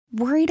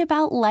Worried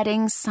about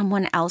letting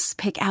someone else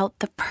pick out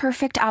the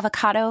perfect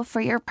avocado for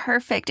your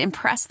perfect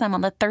impress them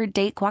on the third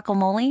date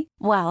guacamole?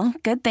 Well,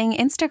 good thing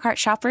Instacart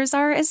shoppers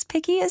are as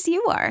picky as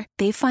you are.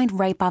 They find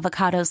ripe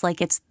avocados like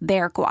it's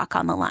their guac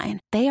on the line.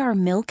 They are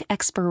milk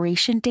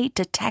expiration date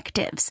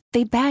detectives.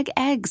 They bag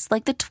eggs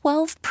like the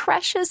 12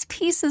 precious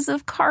pieces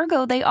of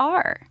cargo they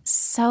are.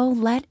 So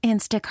let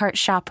Instacart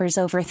shoppers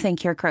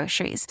overthink your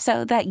groceries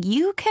so that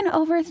you can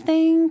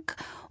overthink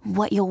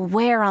what you'll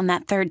wear on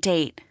that third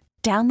date.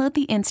 Download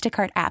the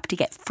Instacart app to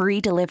get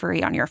free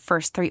delivery on your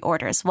first 3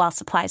 orders while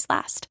supplies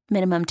last.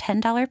 Minimum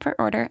 $10 per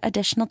order.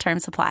 Additional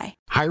terms apply.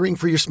 Hiring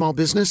for your small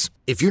business?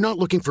 If you're not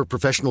looking for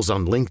professionals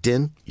on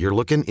LinkedIn, you're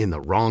looking in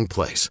the wrong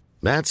place.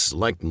 That's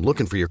like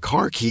looking for your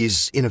car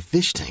keys in a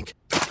fish tank.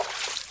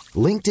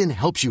 LinkedIn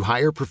helps you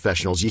hire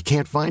professionals you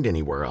can't find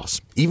anywhere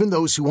else, even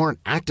those who aren't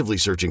actively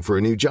searching for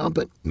a new job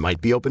but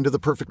might be open to the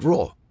perfect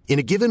role. In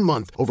a given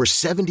month, over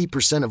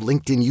 70% of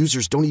LinkedIn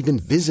users don't even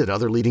visit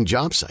other leading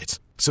job sites.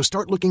 So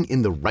start looking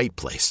in the right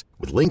place.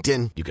 With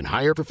LinkedIn, you can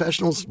hire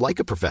professionals like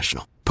a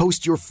professional.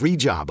 Post your free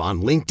job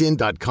on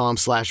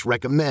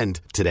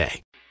linkedin.com/recommend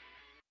today.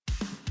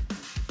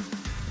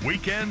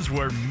 Weekends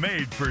were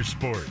made for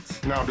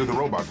sports. Now do the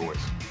robot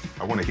voice.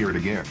 I want to hear it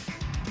again.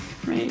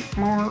 Make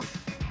more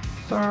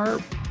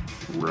sharp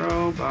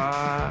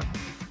robot.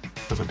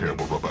 That's a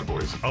terrible robot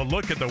voice. A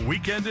look at the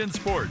weekend in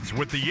sports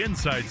with the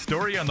inside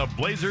story on the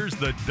Blazers,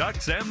 the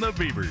Ducks, and the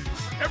Beavers.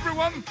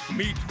 Everyone,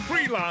 meet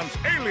freelance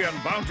alien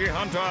bounty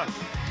hunter,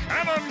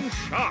 Shannon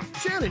Sharp.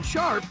 Shannon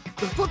Sharp?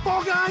 The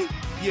football guy?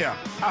 Yeah,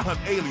 I hunt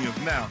aliens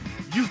now.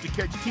 Used to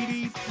catch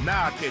TDs,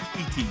 now I catch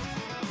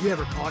ETs. You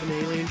ever caught an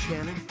alien,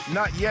 Shannon?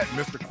 Not yet,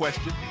 Mr.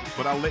 Question,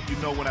 but I'll let you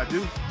know when I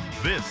do.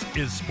 This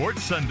is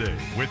Sports Sunday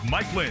with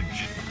Mike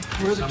Lynch.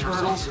 Where are the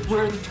turtles?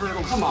 Where are the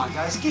turtles? Come on,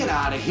 guys, get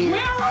out of here.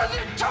 Where are the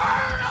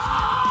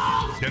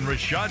turtles? And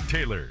Rashad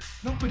Taylor.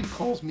 Nobody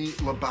calls me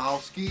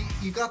Lebowski.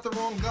 You got the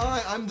wrong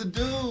guy. I'm the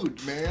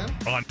dude, man.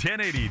 On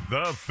 1080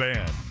 The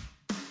Fan.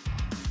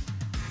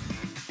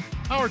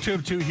 Hour 2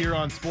 of 2 here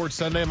on Sports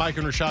Sunday. Mike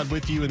and Rashad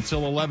with you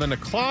until 11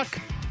 o'clock.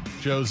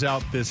 Joe's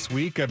out this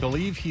week. I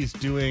believe he's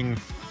doing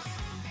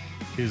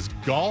his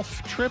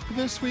golf trip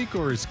this week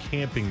or his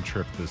camping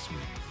trip this week.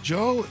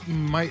 Joe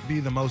might be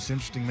the most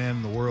interesting man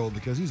in the world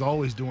because he's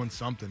always doing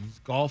something. He's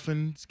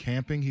golfing, he's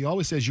camping. He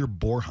always says you're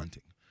boar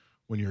hunting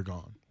when you're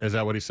gone. Is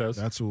that what he says?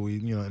 That's what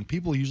and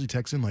people usually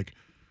text him like,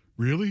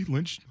 really?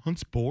 Lynch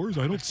hunts boars?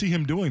 I don't see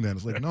him doing that.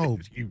 It's like, no,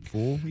 you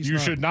fool. You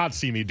should not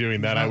see me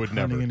doing that. I would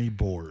never. Hunting any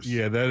boars.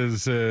 Yeah, that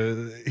is,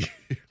 the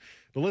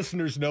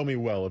listeners know me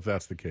well if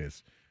that's the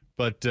case.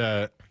 But,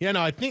 I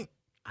think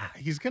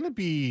he's going to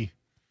be,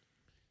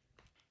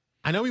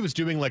 I know he was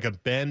doing like a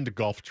Bend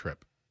golf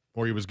trip.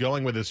 Or he was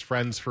going with his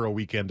friends for a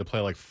weekend to play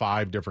like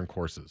 5 different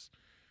courses,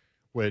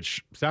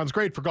 which sounds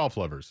great for golf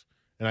lovers.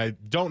 And I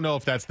don't know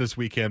if that's this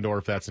weekend or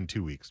if that's in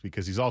 2 weeks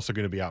because he's also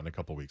going to be out in a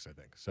couple weeks, I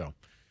think. So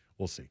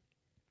we'll see.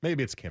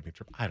 Maybe it's a camping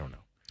trip. I don't know.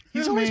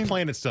 He's always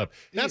playing at stuff.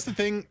 That's the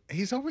thing.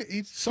 He's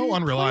so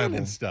unreliable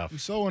and stuff.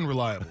 He's so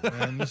unreliable,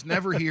 man. He's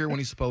never here when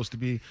he's supposed to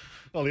be.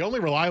 Well, the only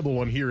reliable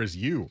one here is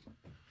you.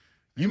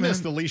 You miss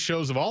the least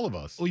shows of all of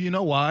us. Well, you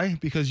know why?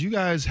 Because you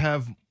guys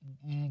have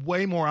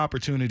way more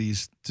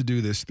opportunities to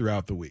do this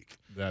throughout the week.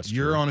 That's true.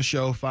 You're on a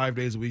show 5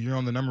 days a week. You're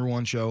on the number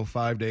one show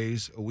 5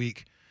 days a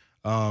week.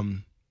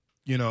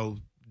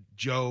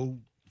 Joe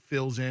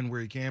fills in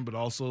where he can, but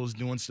also is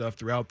doing stuff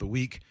throughout the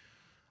week.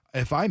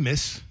 If I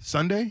miss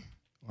Sunday,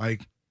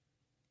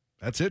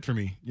 that's it for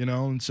me,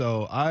 And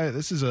so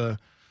this is a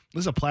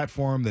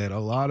platform that a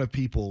lot of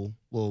people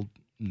will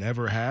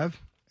never have.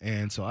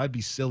 And so I'd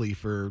be silly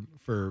for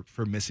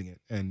missing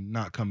it and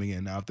not coming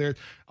in. Now, if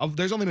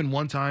there's only been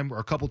one time or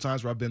a couple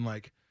times where I've been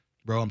like,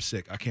 bro, I'm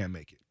sick. I can't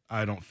make it.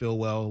 I don't feel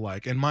well.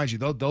 And mind you,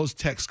 those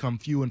texts come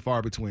few and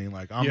far between.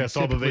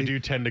 Although they do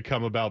tend to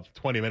come about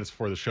 20 minutes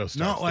before the show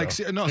starts.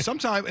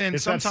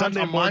 Sometimes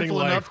Sunday I'm morning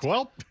mindful enough.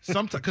 Well,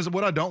 sometimes because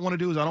what I don't want to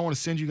do is I don't want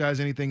to send you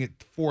guys anything at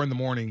 4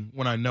 a.m.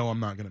 when I know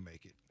I'm not going to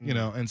make it.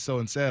 And so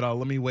instead,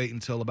 let me wait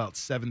until about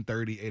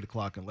 7:30, 8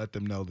 o'clock, and let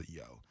them know that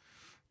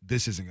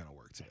this isn't going to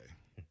work today.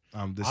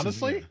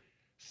 Honestly,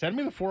 send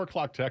me the 4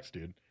 o'clock text,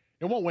 dude.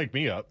 It won't wake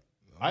me up.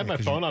 I have my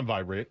phone on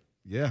vibrate.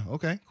 Yeah.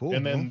 Okay. Cool.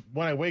 And then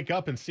when I wake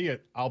up and see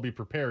it, I'll be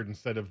prepared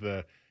instead of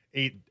the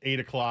 8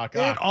 o'clock.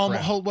 It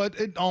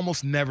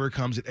almost never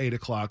comes at 8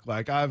 o'clock.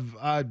 I'm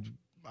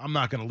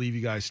not going to leave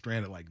you guys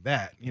stranded like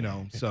that,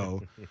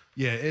 So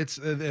yeah, it's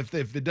if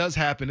it does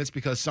happen, it's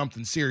because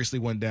something seriously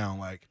went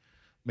down.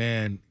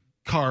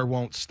 Car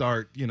won't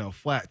start.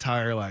 Flat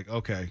tire.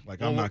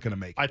 I'm not going to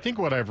make it. I think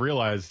what I've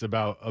realized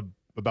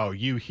about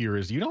you here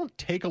is you don't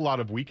take a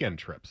lot of weekend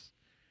trips.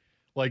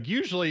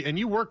 Usually, and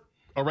you work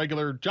a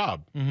regular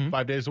job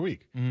 5 days a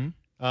week.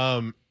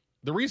 Mm-hmm.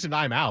 The reason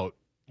I'm out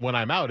when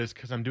I'm out is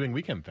because I'm doing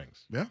weekend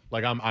things. Yeah.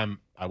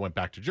 I went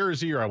back to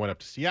Jersey or I went up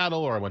to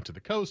Seattle or I went to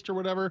the coast or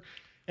whatever.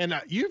 And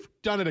you've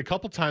done it a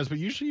couple times, but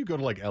usually you go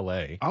to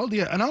LA. I'll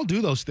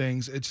do those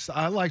things.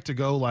 I like to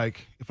go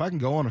if I can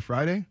go on a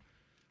Friday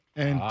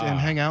and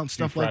hang out and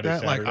stuff like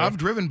that. Saturday. I've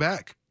driven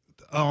back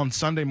on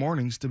Sunday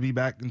mornings to be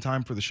back in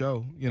time for the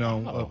show,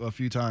 a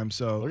few times.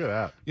 So look at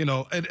that.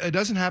 It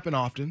doesn't happen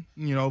often,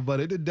 but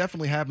it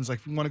definitely happens. Like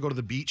if we want to go to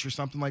the beach or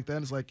something like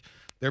that, it's like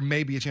there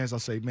may be a chance I'll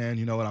say, man,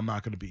 you know what, I'm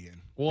not going to be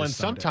in. Well, and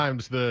Sunday.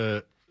 sometimes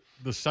the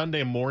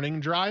Sunday morning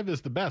drive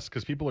is the best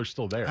because people are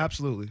still there.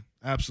 Absolutely.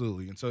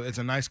 And so it's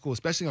a nice, cool,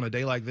 especially on a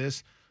day like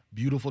this,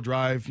 beautiful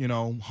drive,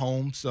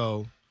 home.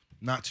 So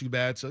not too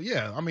bad. So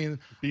yeah, I mean,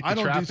 beat the I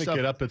don't traffic, do stuff.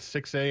 get up at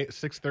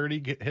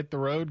 6:30, hit the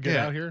road, get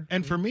out here.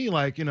 And for me,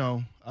 like,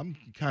 I'm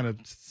kind of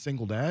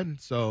single dad,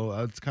 so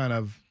it's kind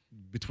of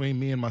between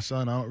me and my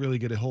son. I don't really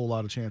get a whole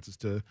lot of chances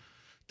to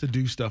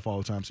do stuff all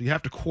the time. So you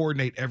have to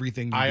coordinate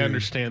everything. I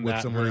understand with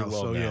that someone very else.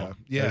 well So now.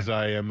 yeah. As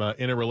I am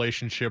in a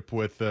relationship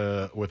with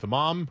a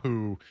mom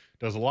who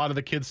does a lot of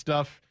the kids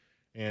stuff,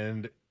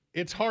 and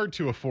it's hard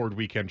to afford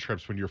weekend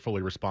trips when you're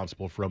fully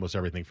responsible for almost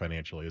everything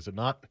financially, is it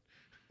not?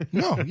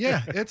 No,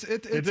 yeah, it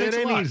takes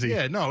a lot. Easy.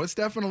 Yeah, no, it's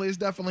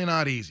definitely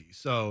not easy.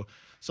 So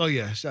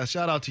yeah,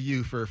 shout out to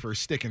you for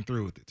sticking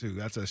through with it too.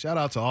 That's a shout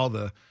out to all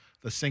the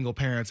single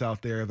parents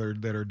out there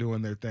that are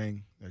doing their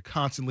thing. They're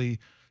constantly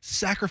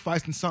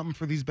sacrificing something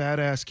for these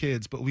badass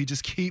kids, but we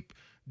just keep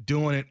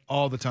doing it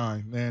all the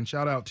time, man.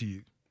 Shout out to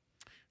you.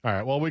 All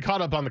right, well, we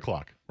caught up on the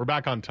clock. We're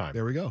back on time.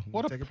 There we go.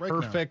 What take a a break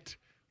perfect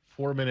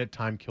 4-minute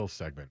time kill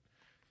segment.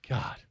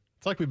 God,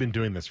 it's like we've been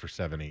doing this for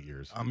 7-8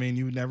 years. I mean,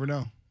 you would never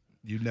know.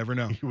 You'd never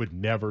know. You would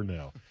never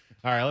know.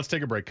 All right, let's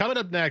take a break. Coming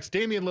up next,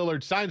 Damian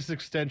Lillard signs an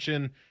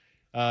extension,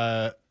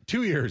 2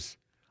 years,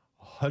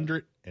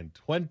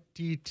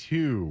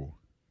 $122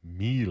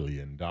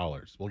 million.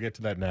 We'll get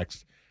to that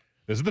next.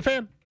 This is The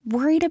Fan.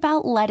 Worried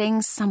about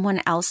letting someone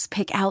else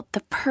pick out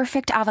the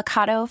perfect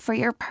avocado for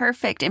your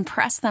perfect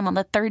impress them on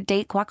the third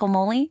date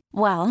guacamole?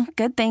 Well,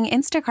 good thing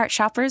Instacart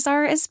shoppers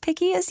are as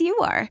picky as you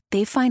are.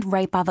 They find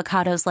ripe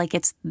avocados like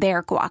it's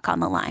their guac on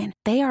the line.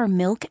 They are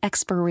milk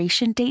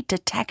expiration date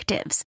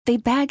detectives. They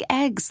bag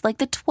eggs like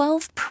the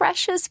 12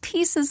 precious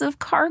pieces of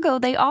cargo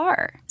they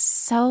are.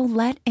 So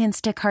let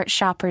Instacart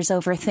shoppers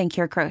overthink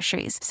your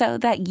groceries so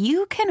that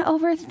you can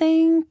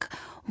overthink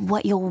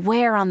what you'll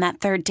wear on that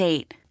third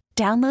date.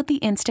 Download the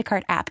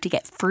Instacart app to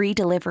get free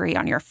delivery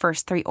on your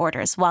first 3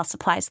 orders while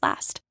supplies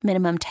last.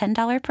 Minimum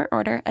 $10 per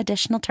order.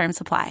 Additional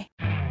terms apply.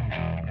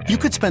 You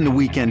could spend the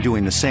weekend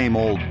doing the same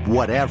old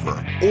whatever,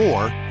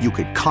 or you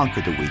could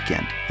conquer the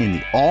weekend in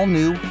the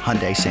all-new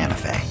Hyundai Santa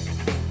Fe.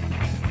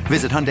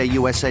 Visit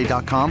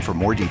HyundaiUSA.com for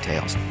more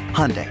details.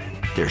 Hyundai,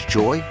 there's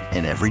joy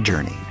in every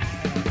journey.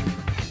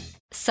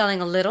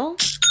 Selling a little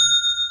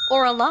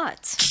or a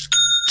lot?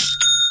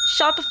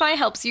 Shopify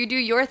helps you do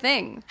your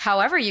thing,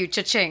 however you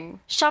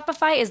cha-ching.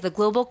 Shopify is the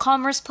global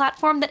commerce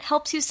platform that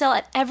helps you sell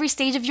at every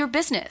stage of your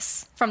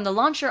business. From the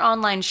launch your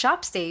online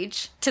shop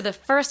stage, to the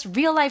first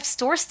real-life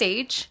store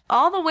stage,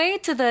 all the way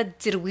to the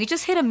did we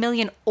just hit 1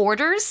 million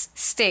orders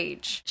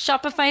stage.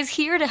 Shopify's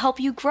here to help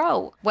you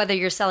grow. Whether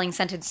you're selling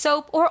scented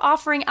soap or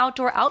offering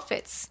outdoor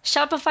outfits,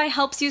 Shopify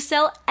helps you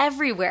sell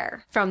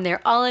everywhere. From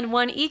their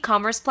all-in-one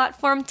e-commerce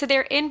platform to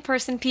their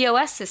in-person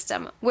POS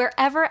system,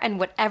 wherever and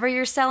whatever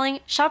you're selling,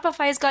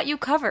 Shopify's got you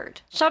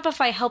covered.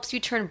 Shopify helps you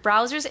turn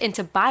browsers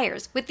into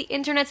buyers with the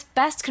internet's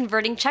best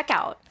converting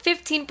checkout.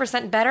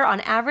 15% better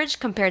on average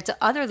compared to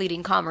other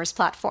leading commerce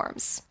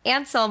platforms.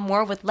 And sell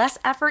more with less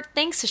effort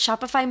thanks to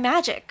Shopify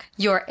Magic,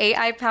 your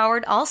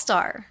AI-powered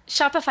all-star.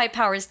 Shopify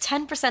powers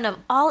 10% of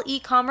all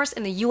e-commerce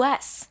in the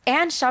US.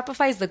 And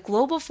Shopify is the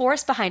global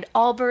force behind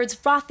Allbirds,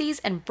 Rothy's,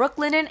 and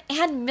Brooklinen,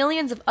 and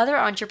millions of other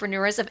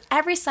entrepreneurs of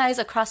every size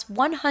across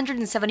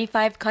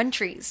 175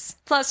 countries.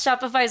 Plus,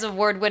 Shopify's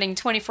award-winning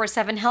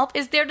 24/7 help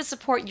is there to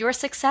support your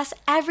success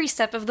every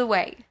step of the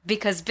way.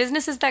 Because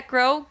businesses that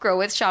grow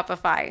with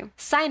Shopify.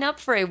 Sign up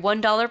for a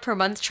 $1 per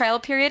month trial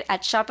period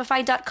at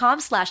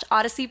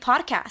shopify.com/Odyssey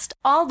Podcast,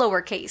 all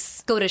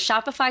lowercase. Go to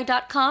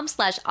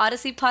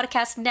shopify.com/Odyssey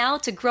Podcast now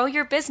to grow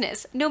your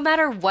business, no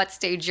matter what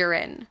stage you're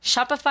in.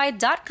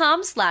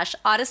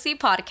 Shopify.com/Odyssey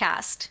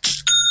Podcast.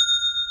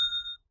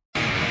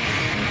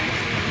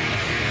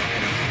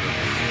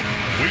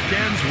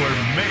 Weekends were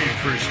made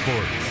for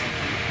sports.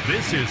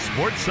 This is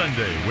Sports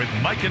Sunday with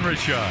Mike and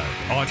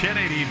Rashad on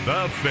 1080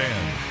 The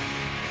Fan.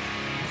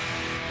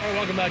 All right,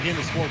 welcome back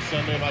into Sports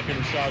Sunday. Mike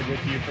and Rashad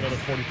with you for another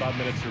 45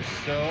 minutes or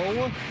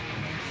so.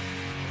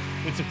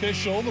 It's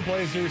official. The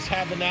Blazers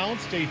have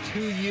announced a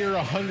 2-year,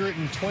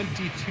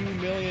 $122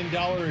 million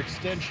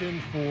extension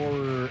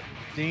for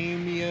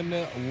Damian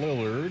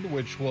Lillard,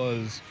 which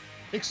was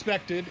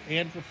expected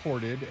and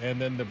reported. And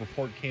then the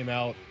report came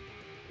out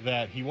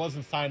that he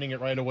wasn't signing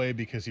it right away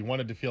because he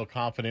wanted to feel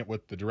confident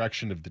with the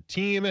direction of the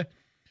team. I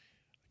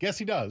guess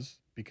he does,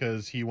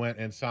 because he went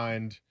and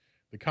signed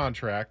the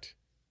contract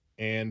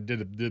and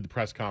did the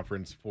press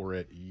conference for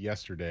it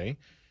yesterday.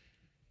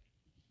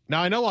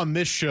 Now, I know on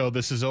this show,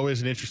 this is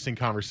always an interesting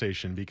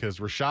conversation because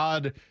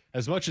Rashad,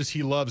 as much as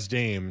he loves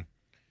Dame,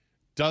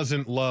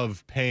 doesn't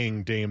love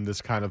paying Dame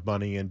this kind of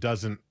money and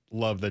doesn't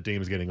love that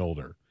Dame is getting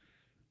older.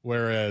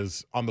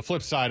 Whereas on the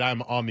flip side,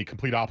 I'm on the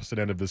complete opposite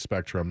end of this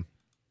spectrum.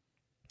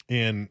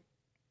 And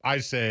I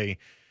say,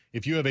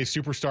 if you have a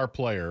superstar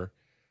player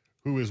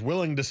who is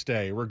willing to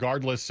stay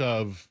regardless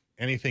of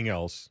anything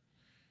else,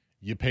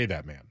 you pay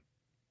that man.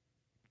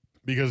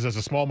 Because as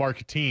a small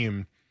market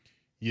team,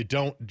 you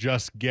don't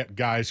just get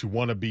guys who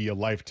want to be a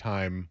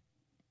lifetime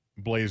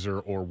Blazer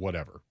or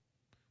whatever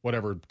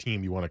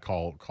team you want to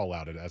call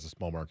out it as a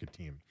small market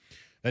team.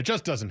 That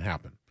just doesn't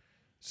happen.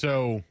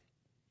 So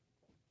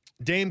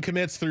Dame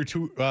commits through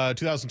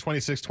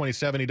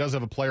 2026-27. He does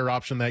have a player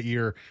option that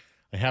year.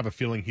 I have a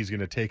feeling he's going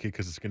to take it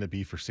because it's going to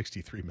be for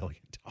 $63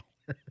 million,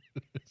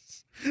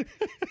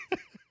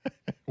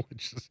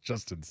 which is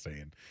just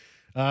insane.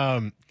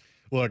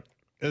 Look,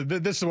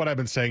 this is what I've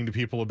been saying to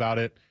people about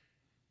it.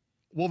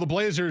 Will the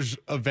Blazers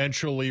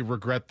eventually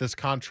regret this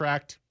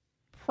contract?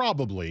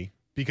 Probably,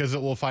 because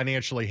it will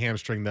financially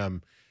hamstring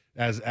them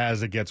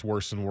as it gets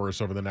worse and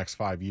worse over the next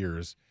 5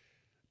 years.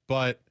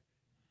 But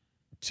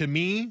to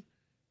me,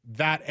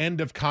 that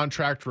end of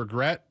contract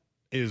regret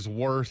is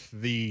worth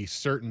the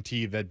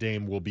certainty that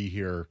Dame will be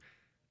here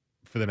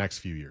for the next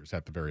few years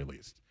at the very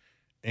least.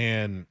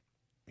 And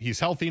he's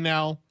healthy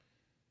now.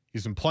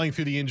 He's been playing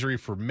through the injury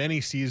for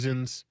many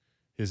seasons.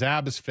 His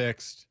ab is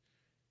fixed.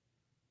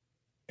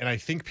 And I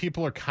think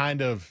people are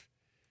kind of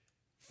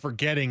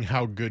forgetting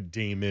how good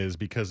Dame is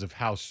because of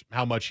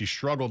how much he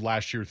struggled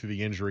last year through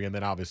the injury and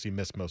then obviously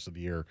missed most of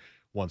the year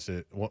once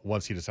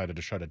he decided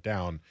to shut it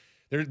down.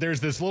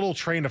 There's this little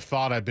train of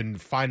thought I've been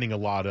finding a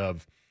lot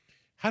of.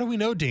 How do we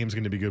know Dame's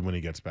going to be good when he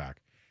gets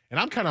back? And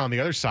I'm kind of on the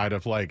other side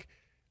of like,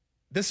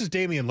 this is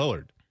Damian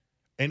Lillard.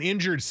 An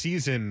injured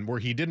season where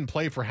he didn't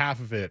play for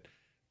half of it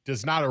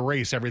does not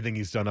erase everything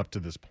he's done up to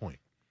this point.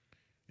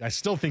 I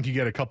still think you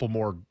get a couple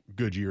more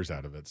good years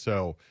out of it.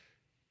 So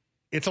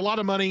it's a lot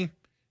of money.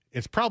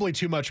 It's probably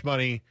too much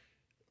money,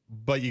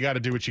 but you got to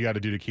do what you got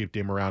to do to keep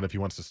Dame around if he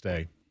wants to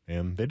stay.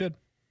 And they did.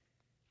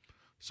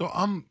 So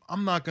I'm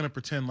not going to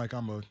pretend like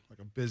I'm a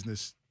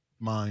business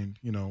mind,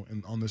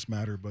 on this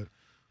matter, but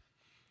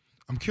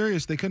I'm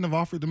curious, they couldn't have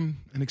offered them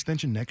an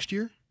extension next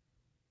year?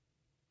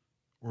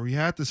 Or you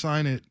had to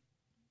sign it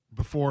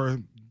before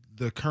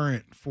the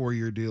current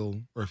 4-year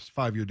deal or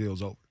 5-year deal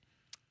is over?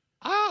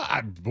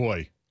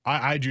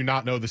 I do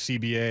not know the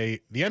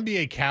CBA. The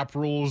NBA cap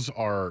rules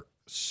are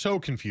so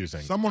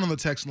confusing. Someone on the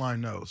text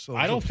line knows. So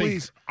I don't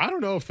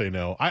know if they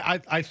know.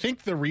 I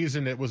think the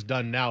reason it was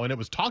done now, and it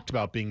was talked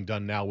about being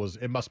done now, was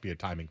it must be a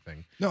timing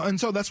thing. No, and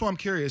so that's why I'm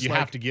curious. You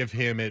have to give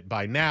him it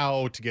by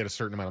now to get a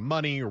certain amount of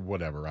money or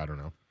whatever. I don't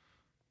know.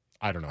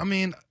 I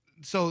mean,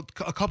 so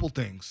a couple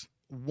things.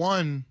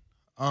 One,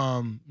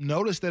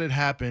 notice that it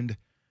happened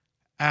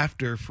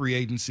after free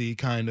agency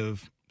kind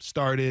of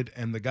started,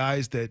 and the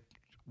guys that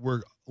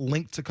were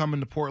linked to coming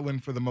to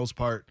Portland for the most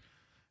part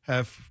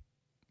have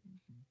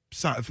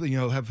kind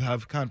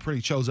of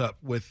pretty chose up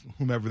with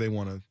whomever they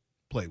want to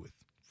play with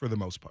for the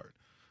most part.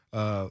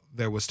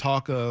 There was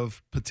talk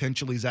of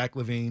potentially Zach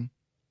LaVine.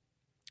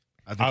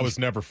 I was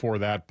never for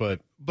that,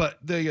 but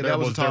that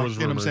was talk. You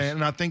know what I'm saying?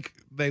 And I think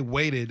they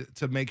waited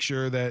to make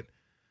sure that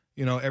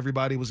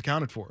everybody was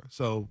accounted for.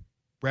 So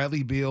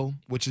Bradley Beal,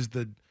 which is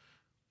the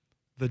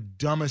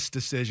dumbest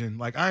decision.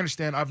 Like, I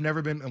understand. I've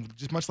never been,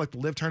 just much like the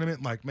Live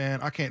tournament. Like,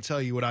 man, I can't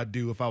tell you what I'd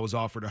do if I was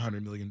offered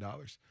 $100 million.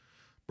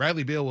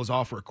 Bradley Beal was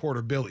offered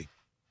 $250 million.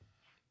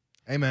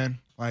 Hey, man,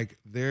 like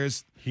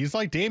he's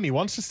like Dame. He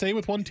wants to stay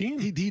with one team.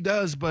 He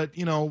does, but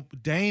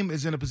Dame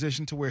is in a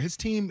position to where his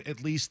team,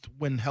 at least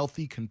when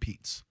healthy,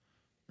 competes.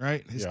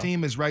 Right, his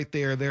team is right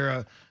there.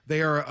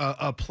 They are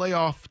a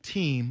playoff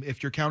team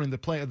if you're counting the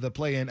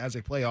play-in as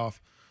a playoff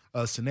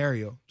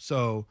scenario.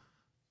 So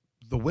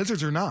the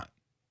Wizards are not.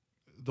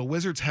 The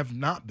Wizards have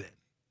not been.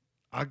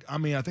 I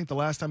mean, I think the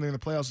last time they were in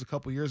the playoffs was a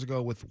couple years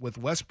ago with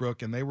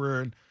Westbrook, and they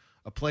were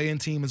a play-in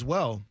team as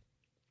well,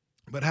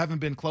 but haven't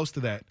been close to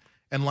that.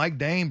 And like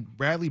Dame,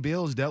 Bradley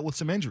Beal has dealt with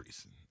some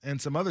injuries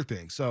and some other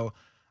things. So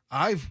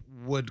I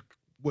would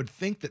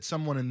think that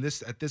someone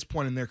at this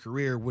point in their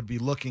career would be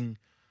looking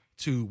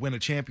to win a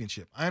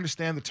championship. I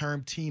understand the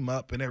term team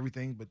up and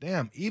everything, but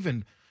damn,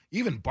 even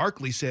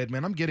Barkley said,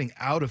 man, I'm getting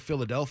out of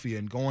Philadelphia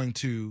and going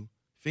to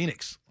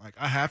Phoenix. Like,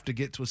 I have to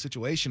get to a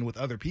situation with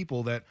other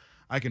people that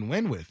I can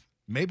win with.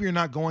 Maybe you're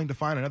not going to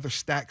find another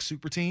stacked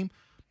super team,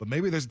 but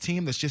maybe there's a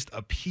team that's just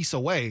a piece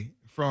away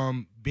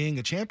from being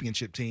a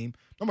championship team.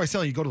 Nobody's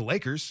telling you go to the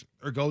Lakers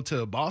or go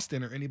to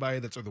Boston or anybody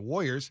or the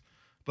Warriors,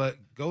 but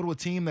go to a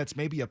team that's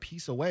maybe a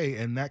piece away,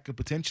 and that could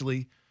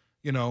potentially,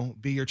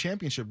 be your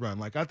championship run.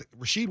 Like,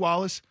 Rasheed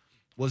Wallace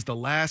was the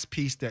last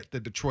piece that the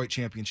Detroit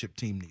championship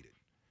team needed.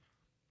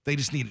 They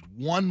just needed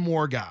one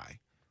more guy,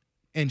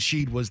 and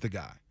Sheed was the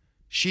guy.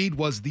 Sheed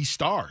was the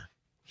star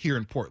here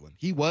in Portland.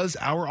 He was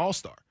our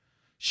all-star.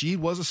 Sheed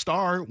was a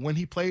star when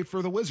he played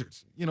for the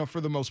Wizards,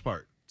 for the most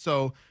part.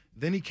 So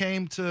then he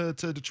came to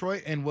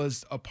Detroit and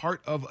was a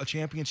part of a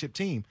championship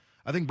team.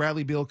 I think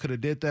Bradley Beal could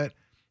have did that.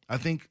 I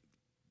think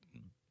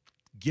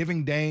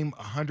giving Dame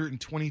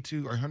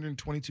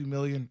 $122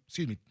 million,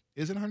 excuse me,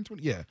 is it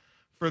 120? Yeah,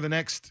 for the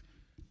next,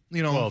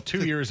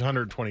 2 years,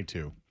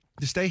 122.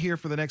 To stay here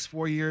for the next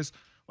 4 years,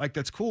 like,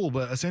 that's cool,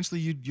 but essentially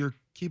you're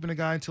keeping a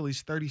guy until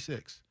he's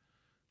 36.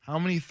 How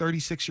many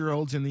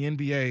 36-year-olds in the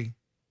NBA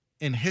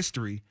in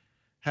history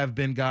have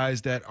been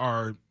guys that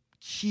are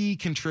key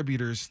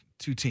contributors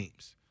to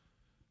teams.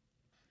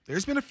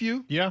 There's been a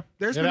few. Yeah.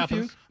 There's been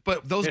happens. a few.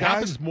 But those it guys.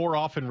 happens more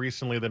often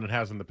recently than it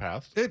has in the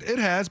past. It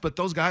has, but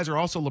those guys are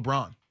also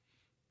LeBron.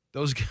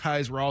 Those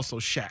guys were also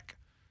Shaq.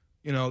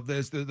 You know,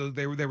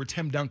 they were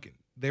Tim Duncan.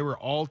 They were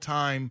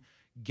all-time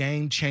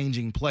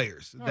game-changing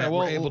players that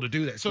were able to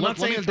do that. So not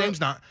saying that Dame's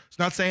not. It's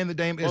not saying that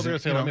Dame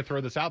isn't. Let me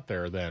throw this out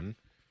there then.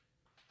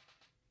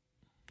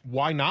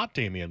 Why not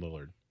Damian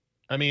Lillard?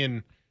 I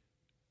mean,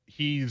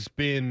 he's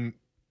been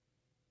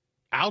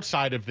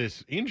outside of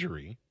this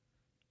injury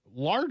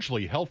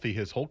largely healthy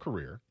his whole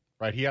career,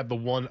 right? He had the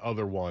one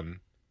other one,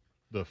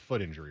 the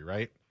foot injury,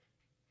 right?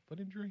 Foot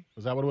injury?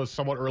 Was that what it was?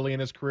 Somewhat early in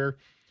his career?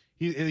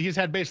 He's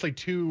had basically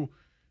 2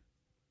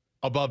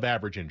 above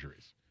average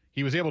injuries.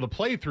 He was able to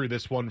play through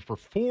this one for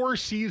 4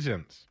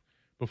 seasons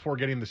before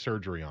getting the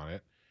surgery on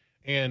it.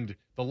 And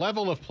the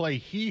level of play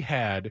he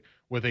had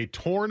with a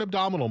torn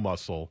abdominal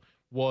muscle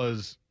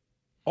was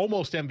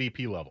almost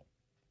MVP level,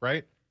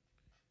 right?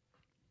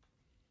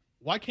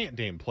 Why can't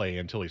Dame play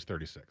until he's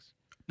 36?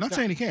 Not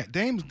saying he can't.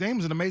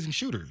 Dame's an amazing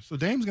shooter. So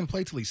Dame's going to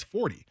play till he's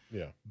 40.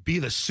 Yeah. Be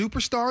the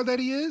superstar that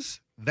he is?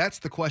 That's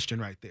the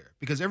question right there.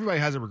 Because everybody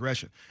has a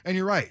regression. And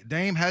you're right.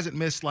 Dame hasn't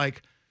missed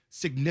like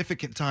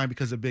significant time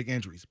because of big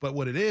injuries. But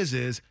what it is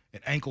an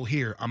ankle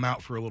here, I'm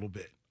out for a little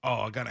bit.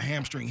 Oh, I got a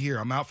hamstring here,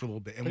 I'm out for a little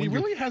bit. And but he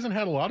really hasn't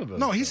had a lot of those.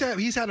 No, he's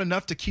had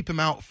enough to keep him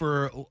out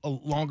for a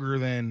longer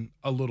than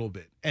a little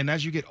bit. And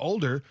as you get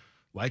older,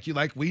 like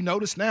we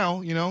notice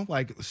now, you know,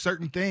 like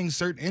certain things,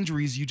 certain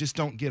injuries you just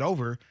don't get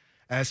over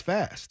as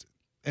fast.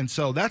 And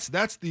so that's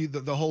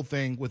the whole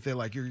thing with it.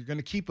 Like you're going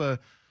to keep a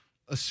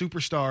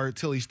superstar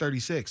till he's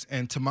 36.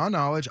 And to my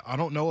knowledge, I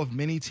don't know of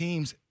many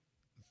teams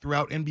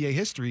throughout NBA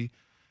history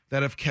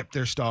that have kept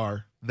their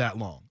star that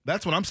long.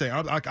 That's what I'm saying.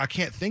 I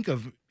can't think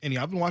of any.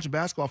 I've been watching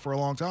basketball for a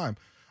long time.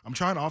 I'm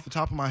trying to, off the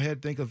top of my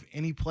head, think of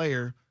any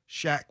player.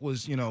 Shaq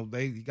was, you know,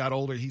 they got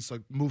older. He's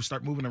like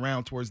start moving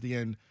around towards the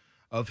end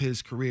of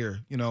his career.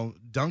 You know,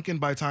 Duncan,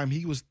 by the time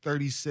he was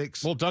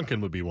 36. Well,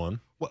 Duncan would be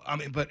one. Well, I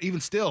mean, but even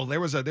still, there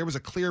was a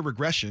clear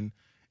regression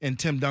in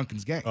Tim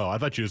Duncan's game. Oh, I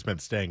thought you just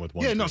meant staying with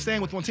one team. Yeah, no,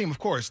 staying with one team, of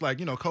course. Like,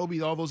 you know, Kobe,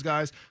 all those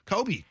guys.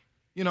 Kobe,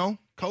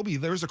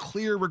 there's a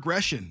clear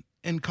regression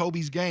in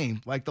Kobe's game,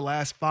 like the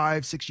last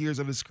 5-6 years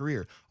of his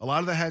career. A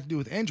lot of that had to do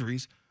with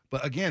injuries.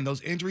 But again,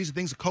 those injuries and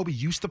things that Kobe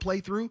used to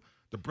play through,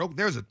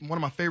 there's one of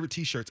my favorite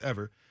T-shirts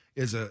ever.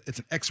 It's an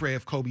X-ray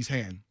of Kobe's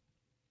hand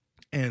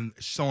and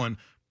showing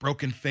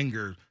broken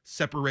finger,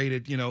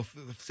 separated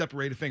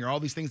finger, all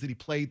these things that he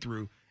played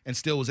through and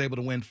still was able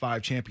to win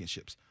 5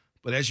 championships.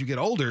 But as you get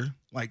older,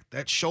 like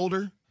that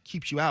shoulder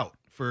keeps you out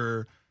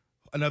for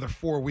another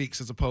 4 weeks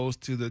as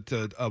opposed to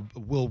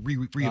we'll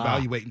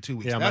reevaluate in 2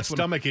 weeks. Yeah, that's my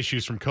stomach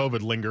issues from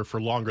COVID linger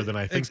for longer than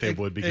I think they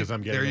would because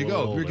I'm getting there you a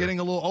little go. older. You're getting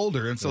a little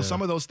older, and so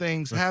some of those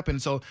things happen.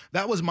 So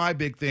that was my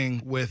big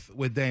thing with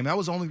Dame. That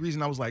was the only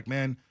reason I was like,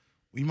 man,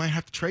 we might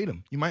have to trade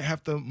him. You might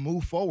have to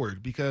move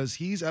forward because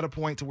he's at a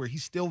point to where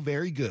he's still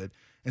very good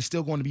and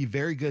still going to be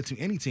very good to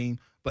any team,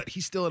 but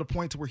he's still at a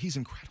point to where he's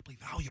incredibly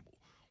valuable.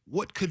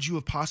 What could you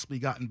have possibly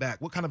gotten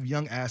back? What kind of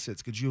young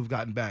assets could you have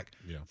gotten back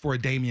for a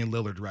Damian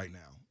Lillard right now?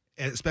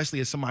 Especially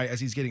as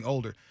he's getting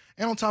older.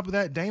 And on top of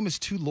that, Dame is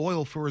too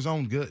loyal for his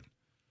own good.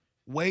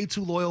 Way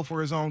too loyal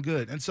for his own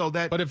good. And so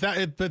that.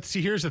 But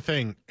see, here's the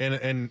thing,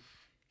 and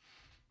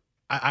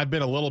I've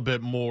been a little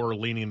bit more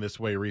leaning this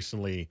way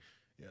recently,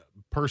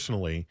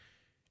 personally.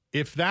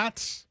 If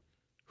that's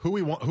who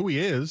he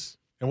is,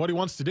 and what he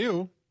wants to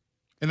do,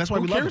 and that's why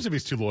who we love him. cares if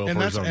he's too loyal for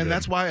his own good?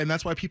 And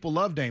that's why people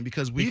love Dame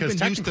because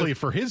technically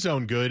for his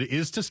own good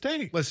is to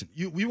stay. Listen,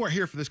 we weren't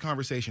here for this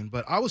conversation,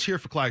 but I was here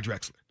for Clyde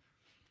Drexler.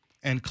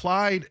 And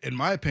Clyde, in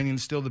my opinion,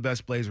 is still the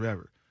best Blazer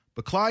ever.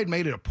 But Clyde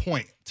made it a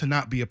point to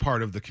not be a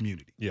part of the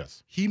community.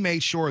 Yes. He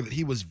made sure that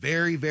he was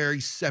very, very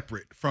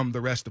separate from the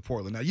rest of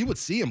Portland. Now, you would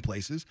see him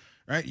places,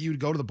 right? You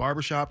would go to the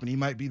barbershop and he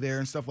might be there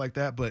and stuff like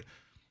that. But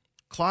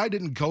Clyde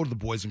didn't go to the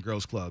Boys and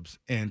Girls Clubs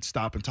and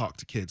stop and talk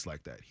to kids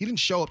like that. He didn't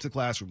show up to the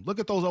classroom.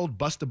 Look at those old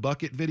Bust a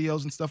Bucket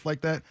videos and stuff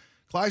like that.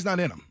 Clyde's not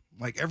in them.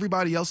 Like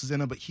everybody else is in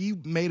them, but he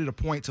made it a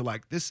point to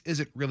like, this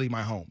isn't really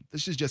my home.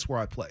 This is just where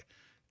I play.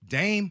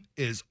 Dame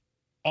is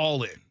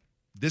all in.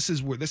 This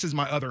is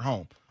my other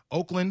home.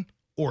 Oakland,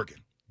 Oregon.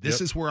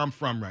 This is where I'm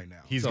from right now.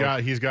 He's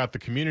got the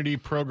community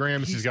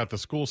programs. He's got the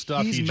school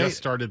stuff. He just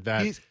started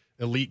that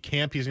elite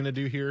camp he's going to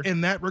do here.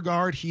 In that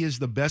regard, he is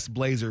the best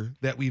Blazer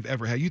that we've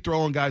ever had. You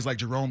throw in guys like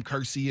Jerome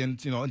Kersey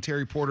and and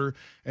Terry Porter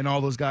and all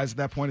those guys at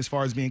that point as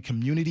far as being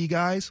community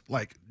guys,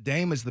 like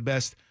Dame is the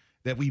best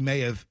that we've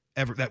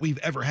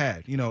ever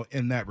had,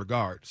 in that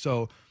regard.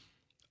 So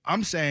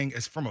I'm saying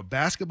as from a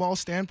basketball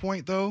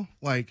standpoint though,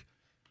 like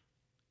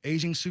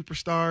aging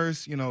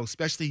superstars,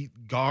 especially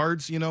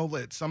guards,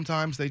 that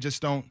sometimes they just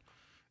don't,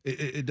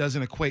 it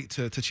doesn't equate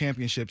to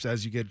championships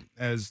as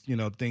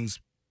things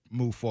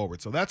move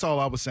forward. So that's all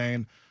I was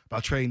saying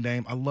about trading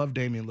Dame. I love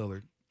Damian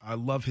Lillard. I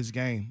love his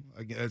game.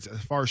 As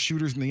far as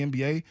shooters in the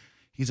NBA,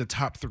 he's a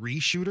top 3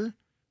 shooter,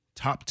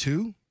 top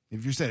 2.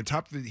 If you're saying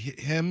top 3,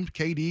 him,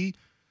 KD,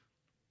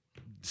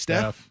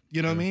 Steph,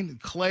 you know what I mean?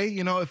 Clay,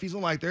 you know, if he's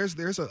on, like,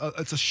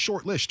 it's a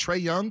short list.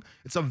 Trae Young,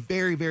 it's a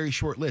very, very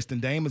short list,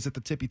 and Dame is at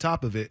the tippy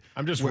top of it.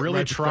 I'm just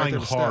really trying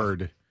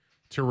hard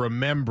to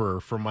remember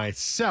for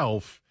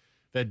myself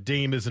that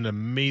Dame is an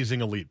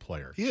amazing elite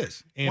player. He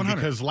is. And 100.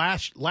 because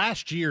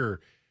last year,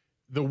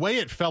 the way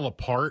it fell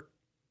apart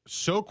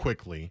so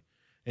quickly,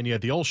 and you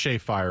had the Olshey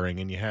firing,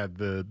 and you had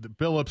the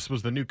Billups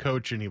was the new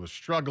coach, and he was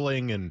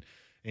struggling,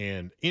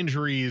 and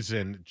injuries,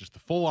 and just the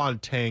full-on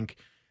tank.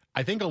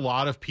 I think a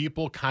lot of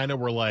people kind of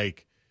were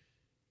like,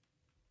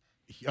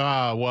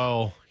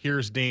 well,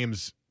 here's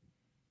Dame's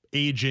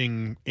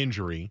aging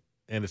injury,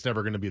 and it's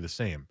never going to be the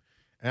same.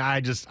 And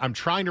I'm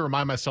trying to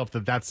remind myself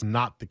that that's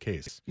not the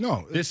case.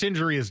 No. This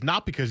injury is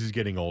not because he's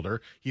getting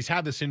older. He's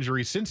had this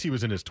injury since he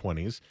was in his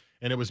 20s,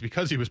 and it was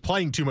because he was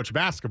playing too much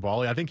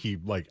basketball. I think he,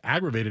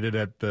 aggravated it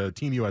at the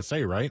Team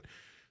USA, right?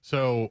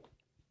 So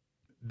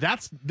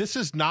this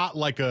is not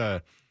like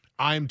a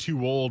I'm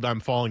too old, I'm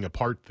falling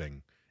apart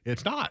thing.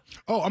 It's not.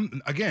 Oh,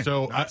 I'm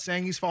not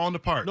saying he's falling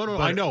apart. No,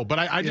 I know, but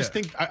I just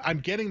think I'm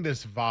getting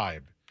this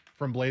vibe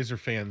from Blazer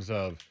fans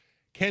of,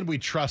 can we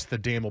trust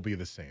that Dame will be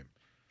the same?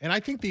 And I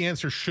think the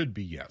answer should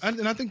be yes.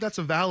 And I think that's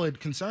a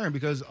valid concern,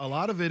 because a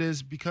lot of it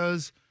is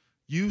because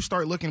you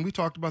start looking. We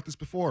talked about this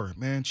before,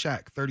 man.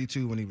 Shaq,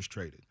 32 when he was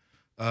traded.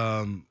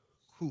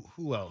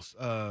 Who else?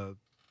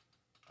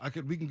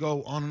 We can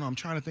go on and on. I'm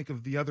trying to think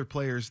of the other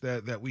players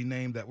that we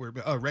named that were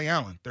Ray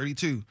Allen,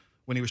 32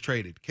 when he was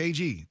traded.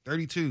 KG,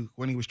 32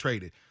 when he was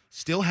traded.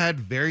 Still had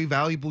very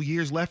valuable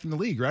years left in the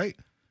league, right?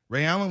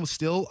 Ray Allen was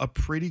still a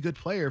pretty good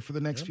player for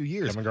the next few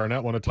years. Kevin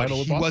Garnett won a title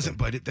with Boston.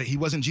 He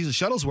wasn't Jesus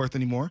Shuttlesworth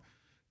anymore.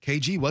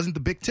 KG wasn't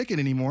the big ticket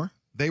anymore.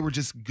 They were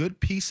just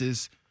good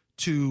pieces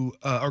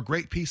or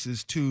great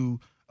pieces to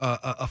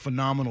a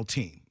phenomenal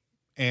team.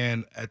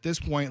 And at this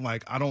point,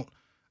 I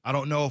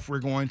don't know if we're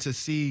going to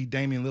see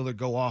Damian Lillard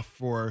go off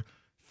for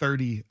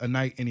 30 a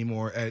night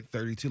anymore at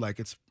 32.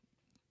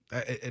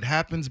 It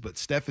happens, but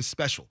Steph is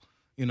special,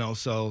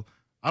 so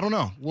I don't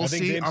know. We'll see. I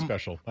think Dame's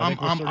special.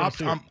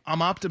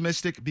 I'm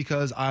optimistic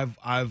because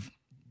I've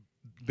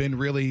been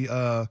really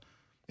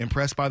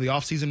impressed by the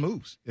offseason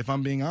moves, if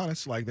I'm being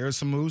honest. There's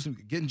some moves,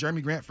 getting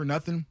Jeremy Grant for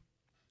nothing,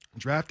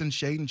 drafting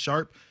Shaedon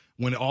Sharpe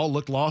when it all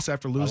looked lost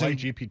after losing. I like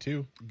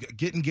GP2.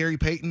 Getting Gary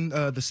Payton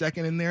the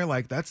second in there,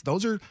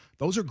 those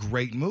are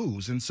great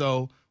moves. And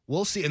so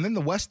we'll see. And then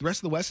the rest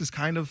of the West is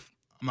kind of,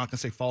 I'm not going to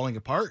say falling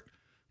apart,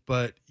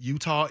 but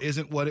Utah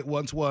isn't what it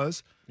once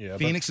was. Yeah,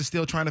 Phoenix is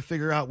still trying to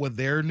figure out what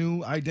their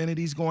new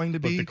identity is going to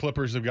be. But the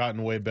Clippers have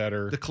gotten way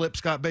better. The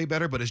Clips got way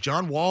better. But is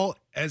John Wall,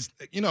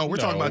 we're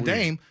talking about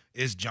Dame,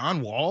 is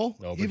John Wall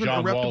even John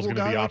a reputable Wall's going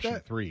to be like option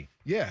that? 3.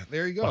 Yeah,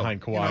 there you go.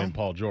 Behind Kawhi and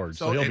Paul George.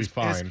 So he'll be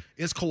fine.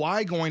 Is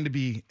Kawhi going to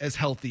be as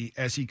healthy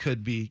as he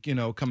could be,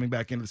 coming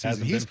back into the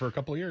season? Hasn't been for a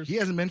couple of years. He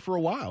hasn't been for a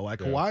while.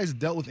 Kawhi's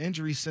dealt with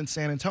injuries since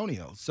San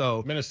Antonio.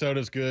 So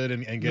Minnesota's good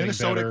and getting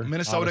better.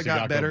 Minnesota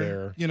got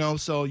better.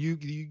 So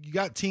you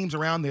got teams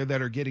around there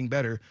that are getting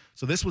better.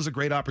 So this was a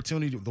great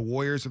opportunity. The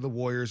Warriors are the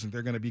Warriors, and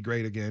they're going to be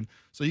great again.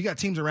 So you got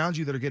teams around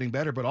you that are getting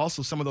better, but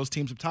also some of those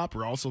teams up top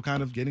are also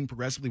kind of getting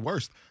progressively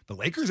worse. The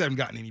Lakers haven't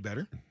gotten any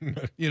better,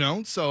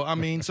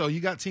 So you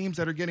got teams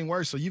that are getting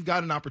worse. So you've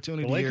got an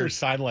opportunity. The Lakers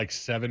signed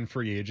 7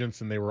 free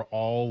agents, and they were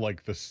all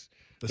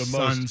the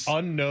most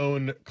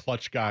unknown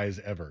clutch guys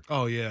ever.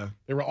 Oh yeah,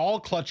 they were all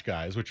clutch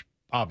guys, which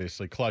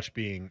obviously clutch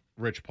being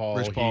Rich Paul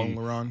and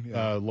LeBron,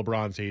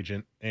 LeBron's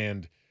agent.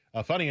 And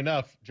funny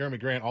enough, Jeremy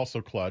Grant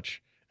also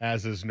clutch,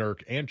 as is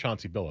Nurk and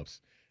Chauncey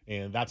Billups.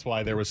 And that's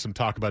why there was some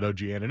talk about OG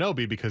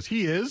Anunoby, because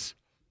he is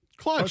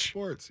clutch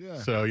sports. Yeah.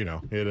 So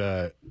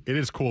it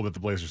is cool that the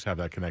Blazers have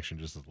that connection.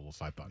 Just as a little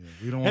side thought. Yeah,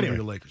 we don't want to be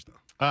the Lakers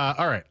though.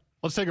 All right.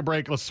 Let's take a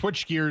break. Let's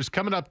switch gears.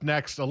 Coming up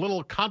next, a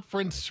little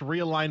conference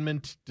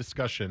realignment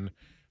discussion.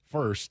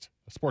 First,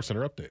 a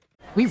SportsCenter update.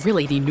 We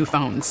really need new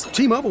phones.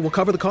 T-Mobile will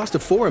cover the cost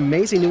of 4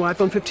 amazing new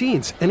iPhone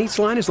 15s, and each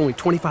line is only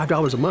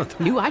 $25 a month.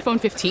 New iPhone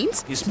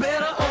 15s? It's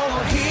better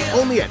over here.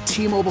 Only at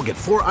T-Mobile, get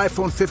 4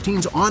 iPhone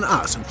 15s on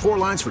us and 4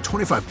 lines for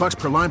 $25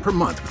 per line per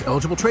month with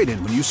eligible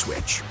trade-in when you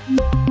switch.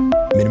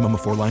 Minimum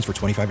of 4 lines for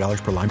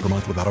 $25 per line per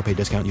month with autopay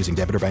discount using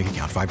debit or bank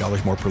account.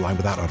 $5 more per line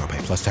without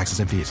autopay, plus taxes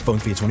and fees. Phone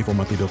fee at 24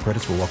 monthly bill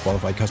credits for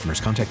well-qualified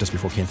customers. Contact us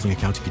before canceling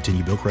account to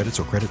continue bill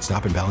credits or credit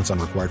stop and balance on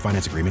required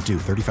finance agreement due.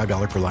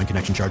 $35 per line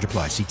connection charge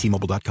applies. See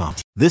T-Mobile.com.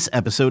 This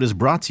episode is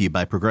brought to you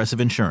by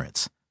Progressive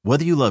Insurance.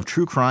 Whether you love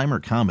true crime or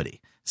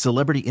comedy,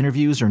 celebrity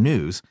interviews or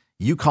news,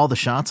 you call the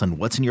shots on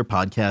what's in your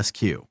podcast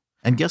queue.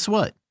 And guess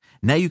what?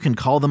 Now you can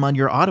call them on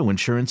your auto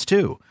insurance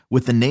too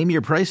with the Name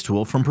Your Price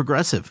tool from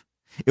Progressive.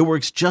 It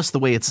works just the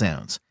way it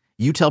sounds.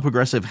 You tell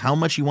Progressive how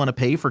much you want to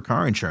pay for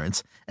car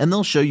insurance, and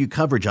they'll show you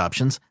coverage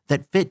options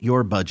that fit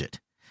your budget.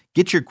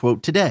 Get your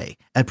quote today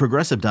at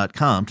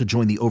Progressive.com to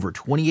join the over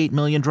 28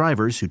 million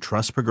drivers who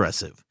trust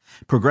Progressive.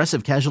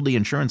 Progressive Casualty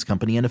Insurance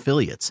Company and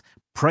Affiliates.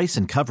 Price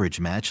and coverage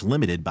match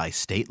limited by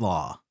state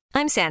law.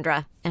 I'm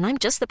Sandra, and I'm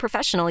just the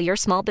professional your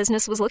small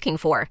business was looking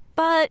for.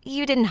 But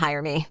you didn't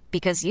hire me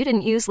because you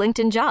didn't use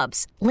LinkedIn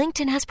Jobs.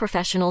 LinkedIn has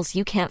professionals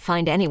you can't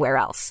find anywhere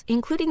else,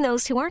 including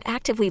those who aren't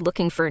actively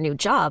looking for a new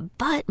job,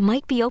 but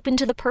might be open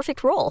to the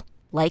perfect role,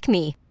 like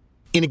me.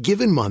 In a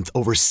given month,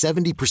 over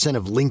 70%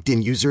 of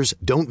LinkedIn users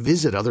don't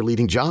visit other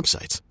leading job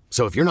sites.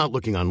 So if you're not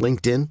looking on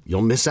LinkedIn,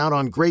 you'll miss out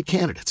on great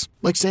candidates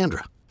like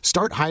Sandra.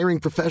 Start hiring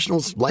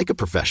professionals like a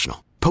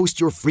professional. Post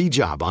your free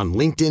job on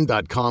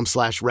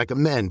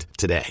linkedin.com/recommend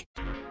today.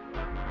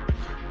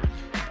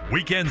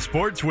 Weekend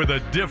sports with a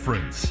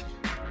difference.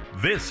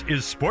 This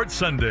is Sports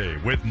Sunday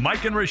with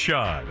Mike and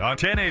Rashad on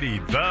 1080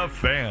 The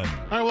Fan.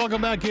 All right,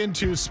 welcome back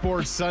into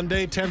Sports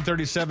Sunday,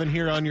 10:37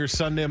 here on your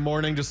Sunday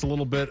morning. Just a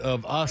little bit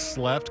of us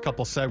left, a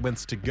couple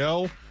segments to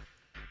go.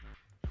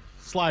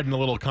 Sliding a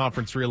little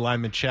conference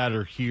realignment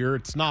chatter here.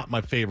 It's not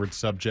my favorite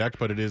subject,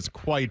 but it is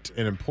quite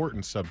an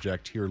important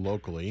subject here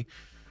locally.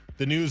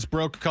 The news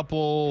broke a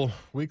couple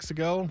weeks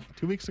ago,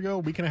 2 weeks ago, a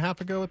week and a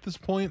half ago at this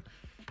point,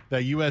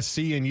 that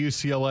USC and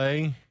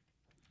UCLA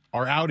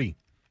are outie.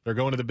 They're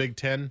going to the Big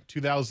Ten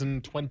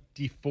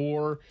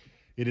 2024.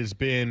 It has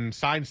been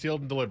signed,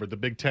 sealed, and delivered. The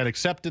Big Ten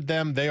accepted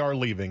them. They are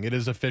leaving. It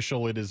is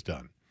official. It is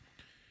done.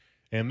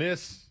 And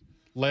this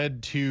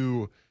led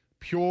to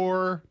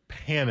pure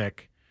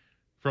panic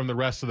from the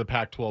rest of the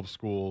Pac-12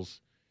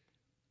 schools.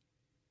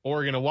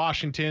 Oregon and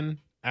Washington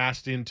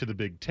asked into the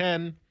Big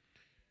Ten.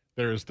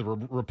 There's the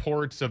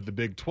reports of the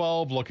Big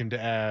 12 looking to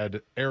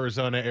add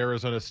Arizona,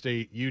 Arizona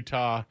State,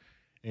 Utah,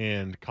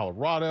 and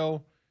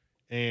Colorado.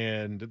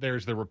 And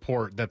there's the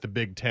report that the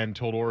Big Ten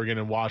told Oregon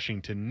and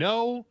Washington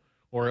no,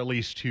 or at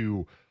least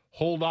to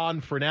hold on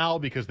for now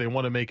because they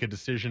want to make a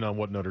decision on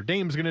what Notre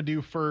Dame's going to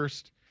do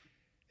first.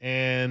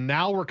 And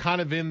now we're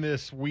kind of in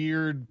this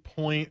weird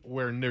point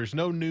where there's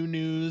no new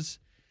news,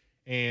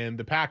 and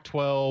the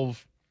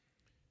Pac-12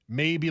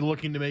 may be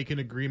looking to make an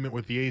agreement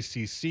with the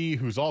ACC,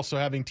 who's also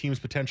having teams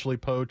potentially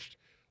poached,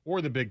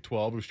 or the Big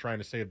 12, who's trying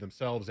to save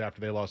themselves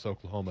after they lost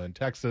Oklahoma and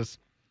Texas.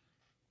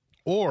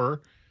 Or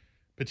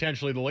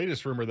potentially the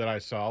latest rumor that I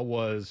saw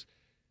was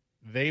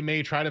they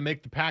may try to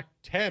make the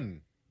Pac-10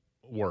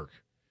 work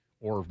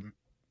or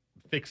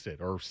fix it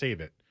or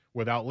save it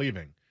without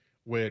leaving,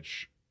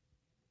 which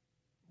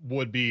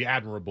would be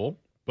admirable.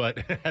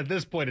 But at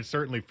this point, it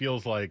certainly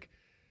feels like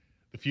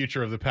the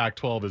future of the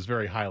Pac-12 is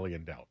very highly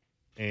in doubt.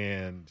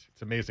 And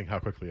it's amazing how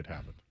quickly it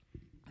happened.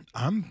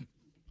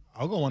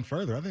 I'll go one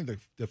further. I think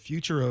the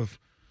future of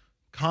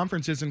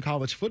conferences in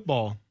college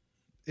football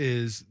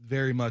is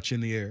very much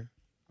in the air.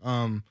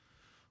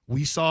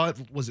 We saw it.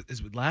 Is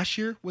it last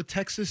year with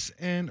Texas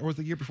or was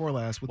the year before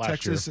last with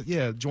Texas?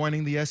 Year. Yeah,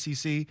 joining the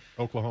SEC.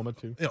 Oklahoma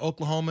too. Yeah,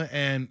 Oklahoma,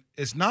 and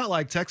it's not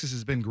like Texas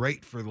has been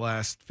great for the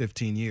last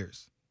 15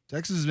 years.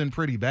 Texas has been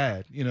pretty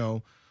bad. You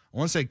know, I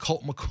want to say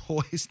Colt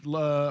McCoy's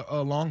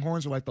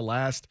Longhorns are like the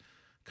last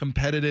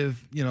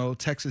competitive,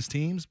 Texas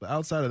teams, but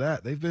outside of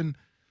that, they've been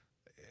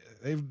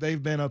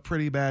a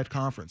pretty bad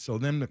conference. So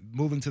then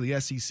moving to the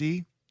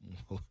SEC,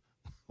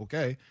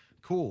 okay,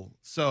 cool.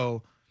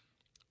 So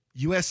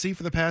USC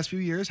for the past few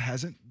years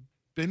hasn't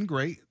been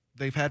great.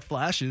 They've had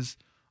flashes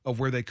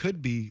of where they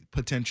could be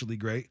potentially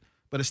great,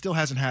 but it still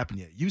hasn't happened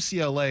yet.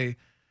 UCLA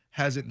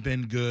hasn't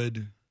been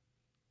good.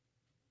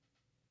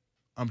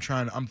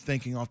 I'm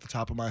thinking off the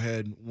top of my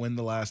head when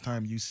the last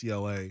time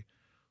UCLA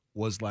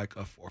was like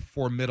a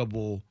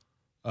formidable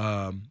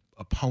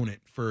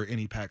opponent for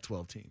any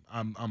Pac-12 team.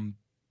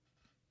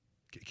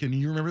 Can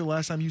you remember the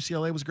last time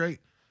UCLA was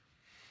great?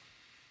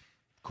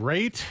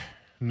 Great?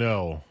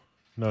 No,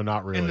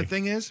 not really. And the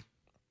thing is,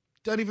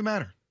 doesn't even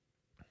matter.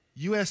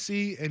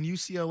 USC and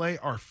UCLA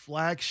are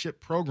flagship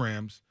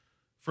programs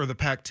for the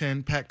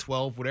Pac-10,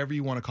 Pac-12, whatever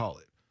you want to call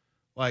it.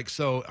 I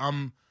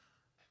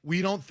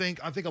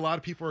think a lot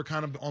of people are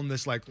kind of on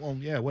this like, well,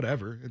 yeah,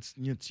 whatever. It's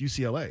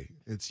UCLA.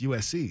 It's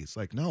USC. It's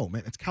like, no,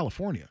 man, it's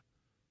California.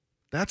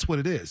 That's what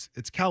it is.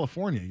 It's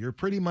California. You're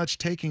pretty much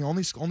taking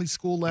only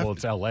school left. Well,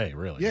 it's LA,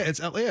 really. Yeah,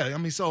 it's LA. I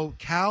mean, so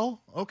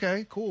Cal,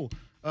 okay, cool.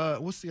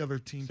 What's the other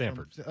team?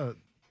 Stanford.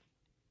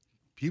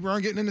 People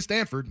aren't getting into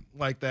Stanford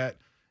like that.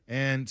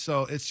 And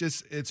so it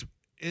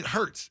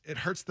hurts. It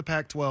hurts the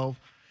Pac-12.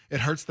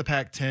 It hurts the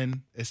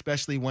Pac-10,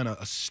 especially when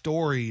a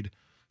storied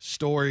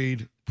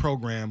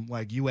program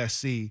like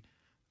USC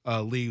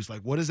leaves.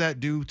 Like, what does that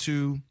do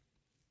to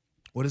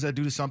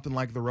something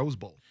like the Rose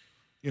Bowl?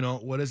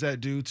 What does that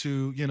do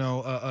to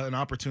an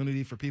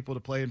opportunity for people to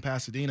play in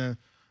Pasadena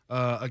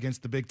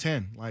against the Big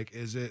Ten? Like,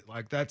 is it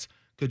like that's?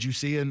 Could you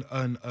see a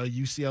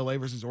UCLA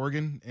versus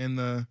Oregon in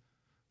the?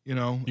 You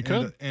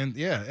could,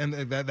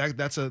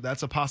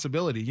 that's a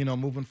possibility.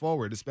 Moving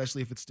forward,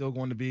 especially if it's still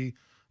going to be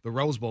the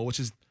Rose Bowl,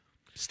 which is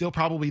still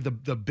probably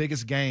the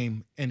biggest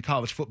game in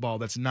college football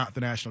that's not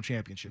the national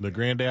championship. The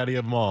granddaddy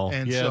of them all.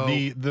 And yeah, so,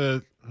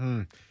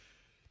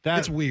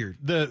 it's weird.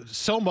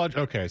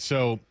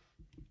 So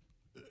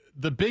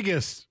the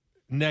biggest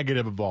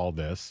negative of all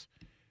this,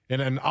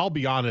 and I'll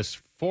be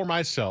honest, for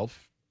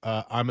myself,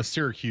 I'm a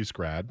Syracuse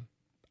grad.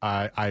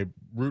 I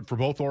root for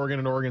both Oregon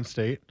and Oregon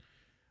State.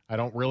 I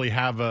don't really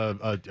have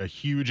a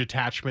huge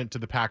attachment to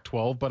the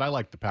Pac-12, but I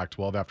like the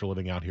Pac-12 after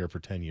living out here for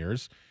 10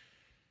 years.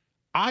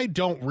 I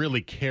don't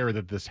really care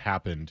that this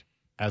happened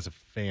as a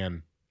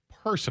fan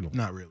personally.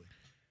 Not really.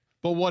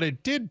 But what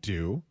it did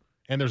do,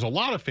 and there's a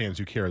lot of fans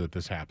who care that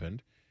this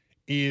happened,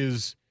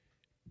 is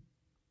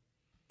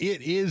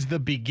it is the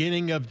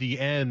beginning of the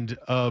end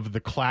of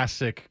the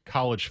classic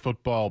college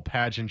football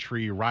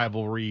pageantry,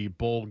 rivalry,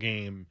 bowl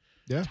game,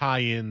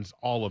 tie-ins,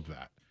 all of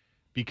that.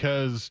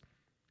 Because,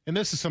 and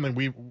this is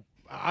something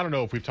I don't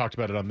know if we've talked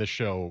about it on this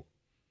show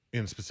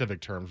in specific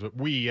terms, but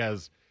we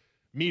as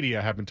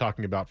media have been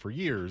talking about for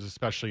years,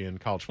 especially in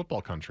college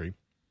football country,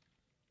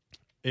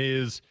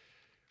 is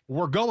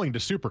we're going to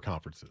super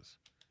conferences.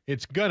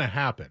 It's going to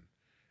happen.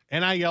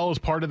 NIL is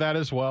part of that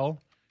as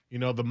well. You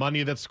know, the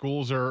money that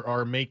schools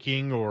are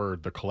making, or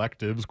the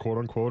collectives, quote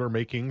unquote, are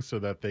making, so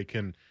that they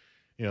can,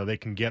 they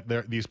can get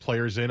these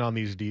players in on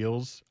these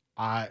deals.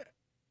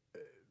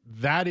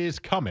 That is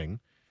coming,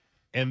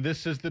 and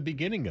this is the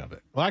beginning of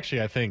it. Well,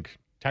 actually, I think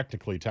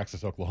technically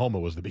Texas, Oklahoma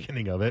was the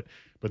beginning of it,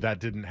 but that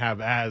didn't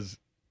have as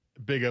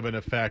big of an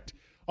effect.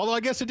 Although I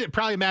guess it did.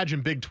 Probably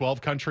imagine Big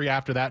 12 country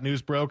after that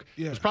news broke.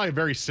 Yeah. It was probably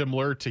very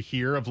similar to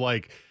here of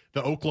like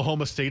the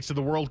Oklahoma States of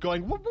the world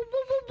going, wait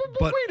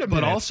a minute.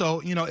 But also,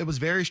 it was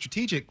very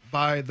strategic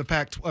by the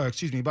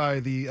by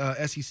the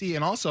SEC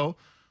and also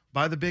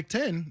by the Big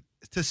Ten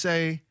to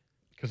say,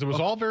 because it was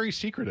all very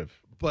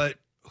secretive. But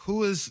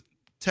who is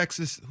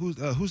Texas? Who's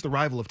the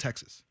rival of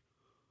Texas?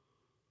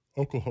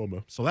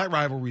 Oklahoma. So that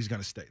rivalry is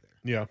going to stay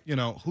there.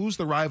 Yeah. Who's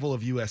the rival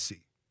of USC?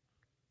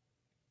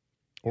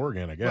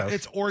 Oregon, I guess. Well,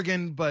 it's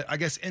Oregon, but I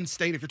guess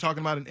in-state, if you're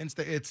talking about an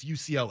in-state, it's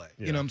UCLA.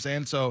 Yeah. You know what I'm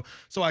saying? So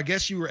I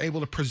guess you were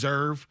able to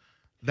preserve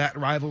that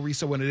rivalry.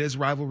 So when it is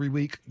rivalry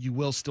week, you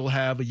will still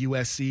have a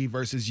USC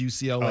versus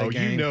UCLA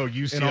game.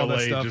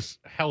 UCLA just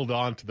held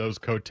on to those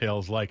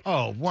coattails like,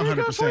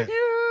 100%.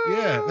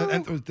 Yeah,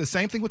 and the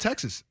same thing with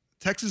Texas.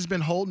 Texas has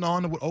been holding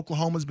on to what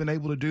Oklahoma's been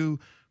able to do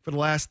for the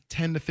last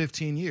 10 to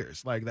 15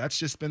 years. Like, that's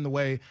just been the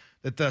way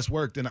that that's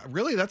worked. And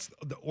really, that's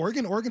the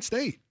Oregon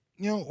State.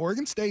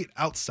 Oregon State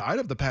outside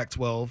of the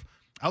Pac-12,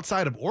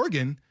 outside of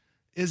Oregon,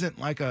 isn't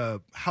like a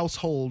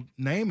household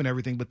name and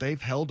everything, but they've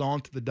held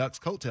on to the Ducks'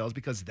 coattails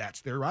because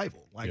that's their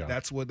rival.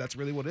 That's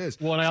really what it is.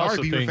 Well, and Sorry, I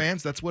also Beaver think,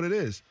 fans, that's what it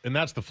is. And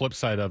that's the flip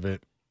side of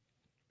it,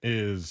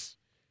 is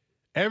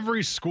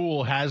every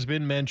school has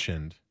been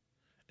mentioned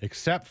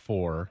except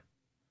for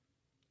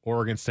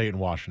Oregon State and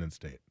Washington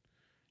State.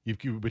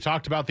 We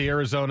talked about the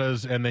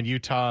Arizonas and then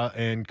Utah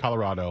and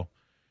Colorado.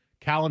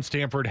 Cal and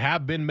Stanford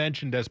have been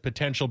mentioned as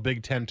potential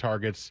Big Ten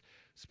targets,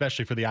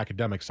 especially for the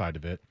academic side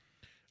of it.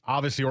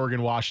 Obviously,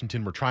 Oregon,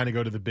 Washington, we're trying to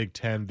go to the Big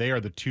Ten. They are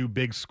the two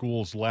big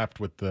schools left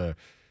with the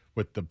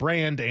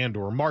brand and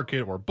or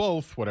market or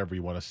both, whatever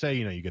you want to say.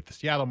 You get the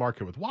Seattle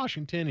market with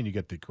Washington, and you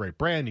get the great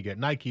brand. You get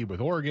Nike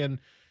with Oregon.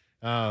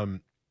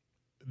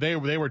 They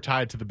were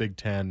tied to the Big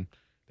Ten.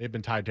 They've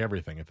been tied to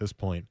everything at this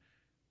point.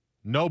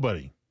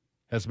 Nobody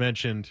has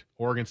mentioned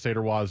Oregon State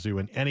or Wazoo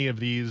in any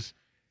of these.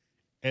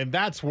 And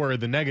that's where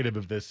the negative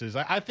of this is.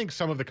 I think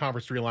some of the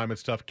conference realignment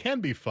stuff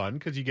can be fun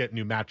because you get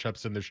new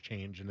matchups and there's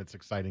change and it's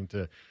exciting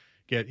to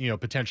get,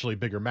 potentially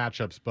bigger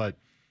matchups. But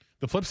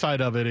the flip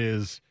side of it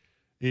is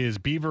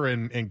Beaver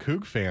and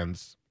Coug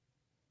fans,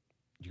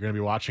 you're going to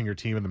be watching your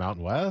team in the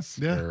Mountain West?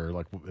 Yeah.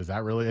 Or is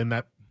that really in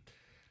that?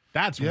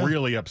 That's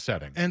really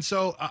upsetting. And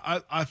so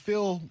I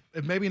feel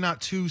if maybe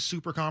not 2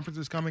 super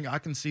conferences coming, I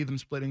can see them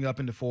splitting up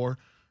into 4.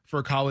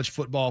 For college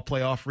football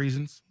playoff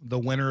reasons. The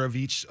winner of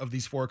each of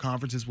these 4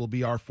 conferences will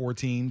be our 4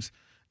 teams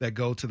that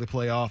go to the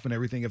playoff and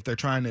everything. If they're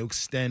trying to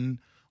extend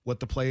what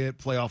the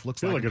playoff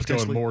looks I feel like it's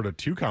going more to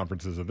 2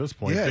 conferences at this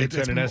point. Yeah, Big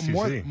Ten and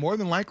SEC. More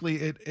than likely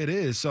it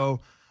is.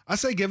 So I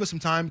say give us some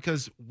time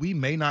because we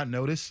may not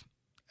notice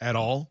at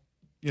all,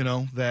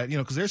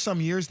 because there's some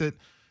years that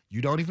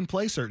you don't even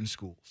play certain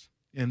schools.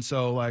 And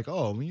so I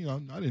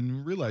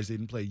didn't realize they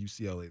didn't play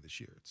UCLA this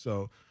year.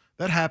 So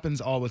that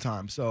happens all the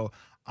time. So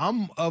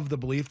I'm of the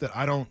belief that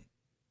I don't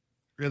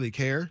really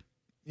care,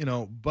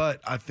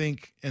 but I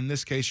think in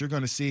this case you're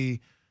going to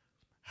see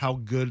how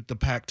good the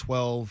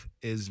Pac-12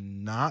 is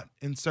not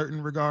in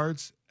certain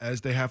regards as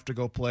they have to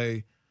go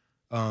play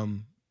Ohio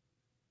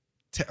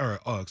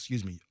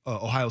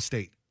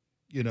State,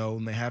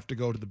 and they have to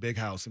go to the Big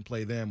House and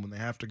play them, when they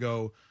have to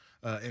go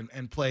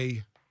and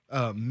play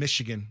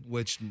Michigan,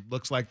 which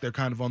looks like they're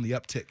kind of on the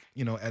uptick,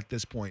 at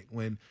this point,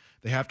 when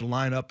they have to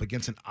line up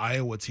against an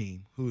Iowa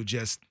team who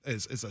just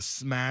is a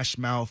smash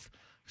mouth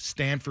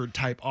Stanford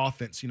type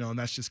offense, and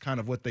that's just kind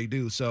of what they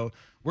do. So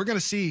we're going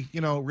to see,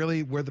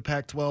 really where the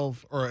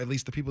Pac-12, or at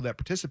least the people that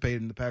participate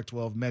in the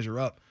Pac-12, measure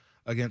up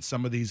against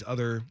some of these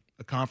other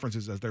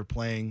conferences as they're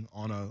playing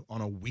on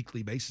a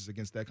weekly basis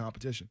against that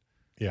competition.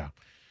 Yeah,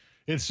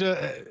 it's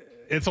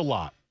a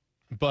lot,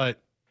 but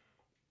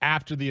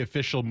after the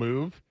official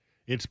move,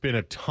 it's been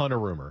a ton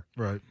of rumor,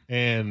 right?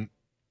 And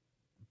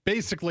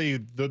basically,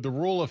 the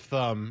rule of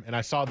thumb, and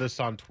I saw this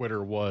on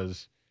Twitter,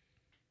 was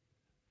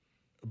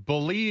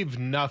believe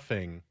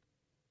nothing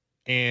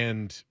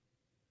and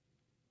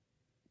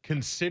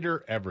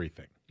consider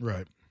everything.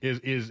 Right.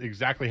 is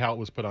exactly how it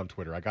was put on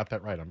Twitter. I got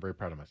that right. I'm very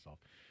proud of myself.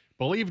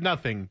 Believe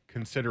nothing,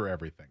 consider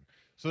everything.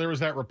 So there was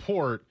that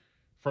report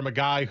from a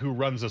guy who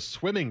runs a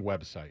swimming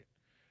website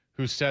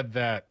who said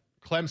that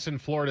Clemson,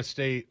 Florida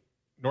State,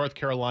 North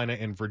Carolina,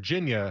 and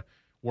Virginia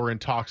were in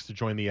talks to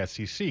join the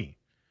SEC,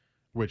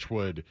 which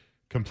would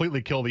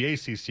completely kill the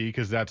ACC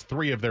because that's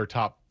 3 of their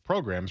top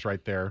programs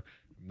right there.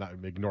 Not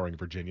ignoring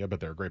Virginia, but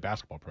they're a great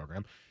basketball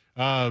program.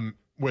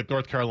 With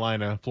North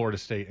Carolina, Florida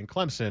State, and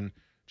Clemson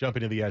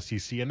jumping to the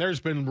SEC. And there's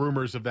been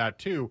rumors of that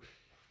too.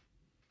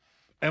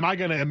 Am I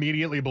going to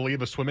immediately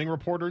believe a swimming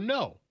reporter?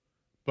 No.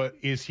 But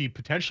is he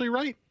potentially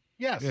right?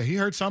 Yes. Yeah, he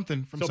heard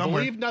something from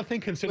somewhere. So believe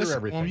nothing, consider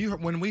everything.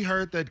 When we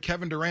heard that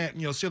Kevin Durant,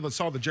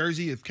 saw the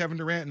jersey of Kevin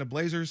Durant and the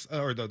Blazers,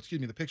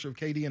 the picture of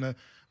KD in a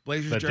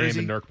Blazers that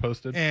jersey. Damon Nurk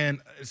posted. And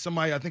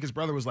somebody, I think his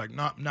brother was like,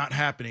 not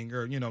happening,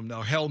 or,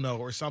 no, hell no,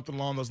 or something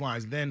along those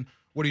lines. Then,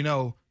 what do you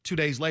know, 2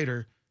 days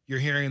later, you're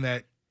hearing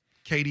that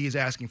KD is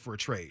asking for a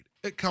trade.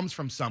 It comes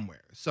from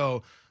somewhere.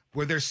 So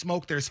where there's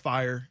smoke, there's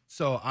fire.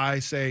 So I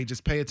say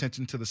just pay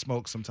attention to the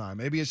smoke sometime.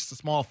 Maybe it's just a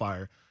small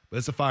fire, but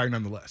it's a fire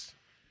nonetheless.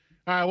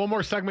 All right, one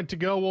more segment to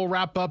go. We'll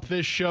wrap up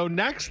this show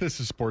next. This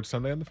is Sports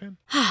Sunday on the Fan.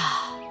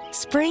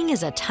 Spring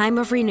is a time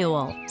of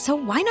renewal, so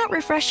why not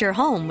refresh your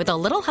home with a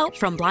little help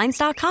from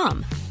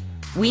Blinds.com?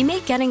 We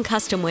make getting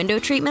custom window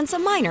treatments a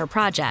minor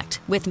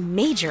project with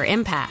major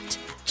impact.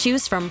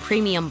 Choose from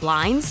premium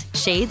blinds,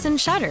 shades, and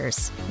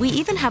shutters. We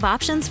even have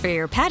options for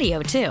your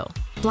patio, too.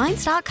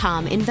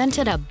 Blinds.com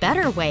invented a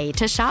better way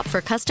to shop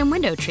for custom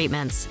window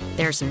treatments.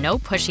 There's no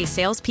pushy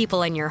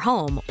salespeople in your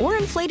home or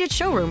inflated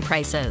showroom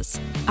prices.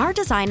 Our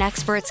design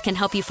experts can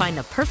help you find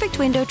the perfect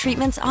window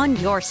treatments on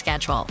your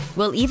schedule.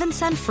 We'll even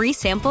send free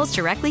samples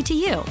directly to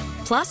you.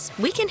 Plus,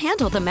 we can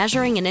handle the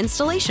measuring and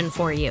installation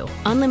for you.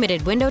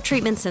 Unlimited window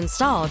treatments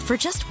installed for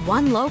just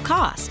one low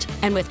cost.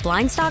 And with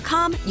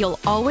Blinds.com, you'll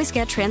always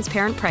get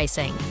transparent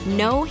pricing.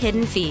 No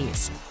hidden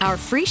fees. Our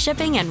free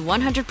shipping and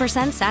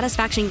 100%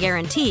 satisfaction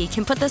guarantee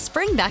can put the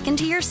spring back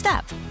into your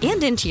step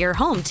and into your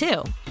home,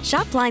 too.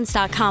 Shop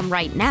Blinds.com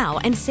right now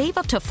and save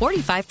up to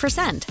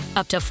 45%.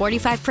 Up to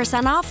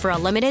 45% off for a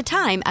limited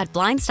time at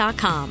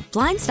Blinds.com.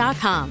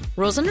 Blinds.com.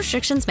 Rules and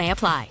restrictions may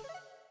apply.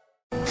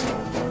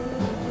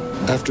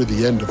 After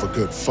the end of a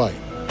good fight,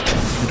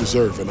 you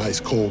deserve an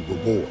ice-cold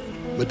reward.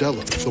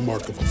 Modelo is the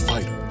mark of a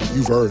fighter.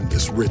 You've earned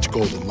this rich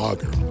golden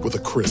lager with a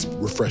crisp,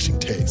 refreshing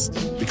taste.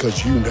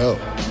 Because you know,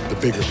 the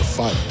bigger the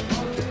fight,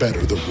 the better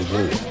the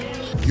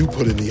reward. You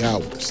put in the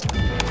hours,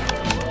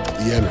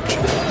 the energy,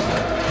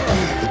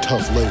 the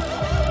tough labor.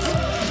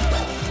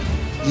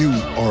 You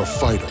are a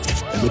fighter,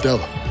 and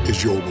Modelo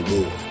is your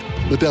reward.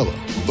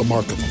 Modelo, the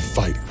mark of a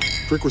fighter.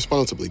 Drink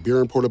responsibly. Beer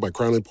imported by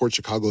Crown Imports,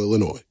 Chicago,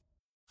 Illinois.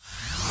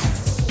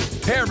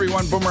 Hey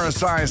everyone, Boomer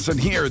Esiason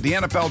here. The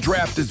NFL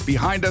Draft is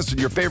behind us and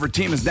your favorite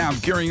team is now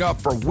gearing up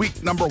for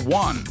week number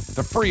 1.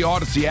 The free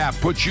Odyssey app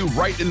puts you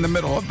right in the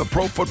middle of the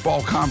pro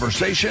football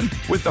conversation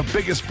with the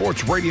biggest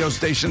sports radio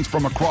stations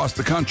from across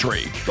the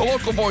country. The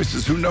local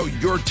voices who know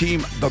your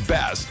team the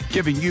best,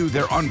 giving you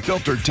their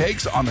unfiltered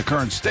takes on the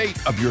current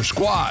state of your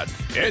squad.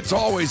 It's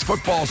always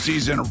football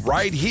season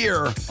right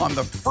here on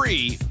the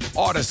free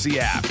Odyssey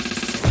app.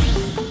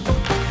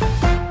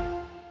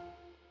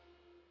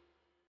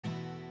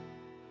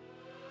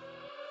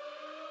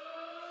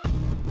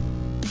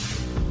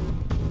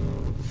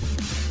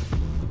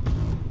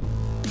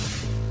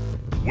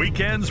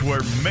 Weekends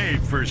were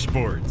made for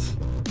sports.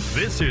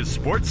 This is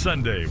Sports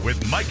Sunday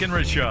with Mike and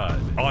Rashad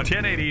on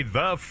 1080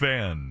 The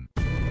Fan.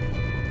 All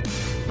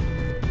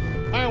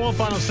right, one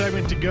final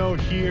segment to go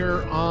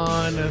here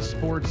on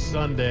Sports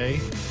Sunday.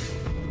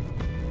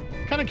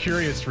 Kind of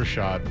curious,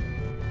 Rashad.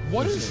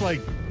 What is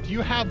do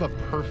you have a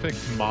perfect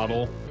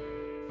model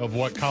of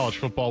what college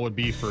football would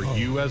be for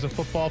you as a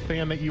football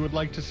fan that you would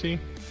like to see?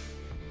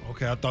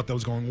 Okay, I thought that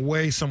was going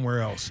way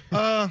somewhere else.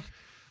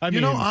 I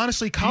mean,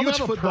 honestly, college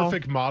football. Do you have football, a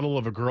perfect model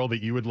of a girl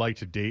that you would like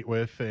to date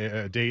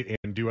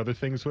and do other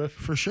things with?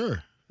 For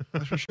sure.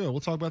 That's for sure. We'll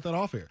talk about that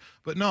off air.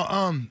 But no,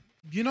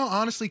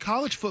 honestly,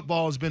 college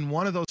football has been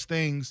one of those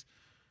things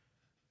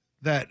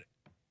that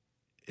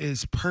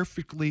is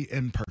perfectly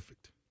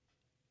imperfect.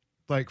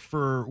 Like,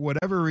 for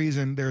whatever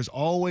reason, there's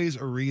always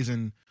a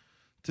reason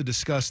to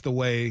discuss the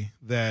way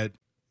that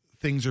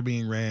things are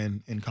being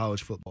ran in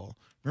college football.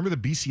 Remember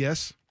the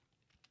BCS?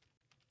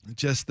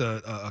 Just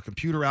a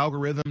computer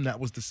algorithm that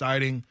was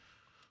deciding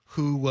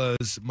who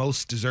was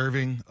most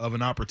deserving of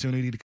an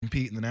opportunity to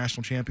compete in the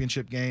national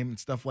championship game and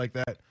stuff like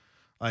that.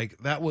 Like,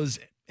 that was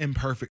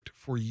imperfect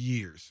for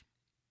years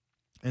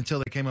until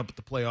they came up with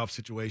the playoff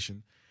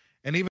situation.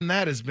 And even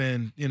that has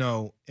been,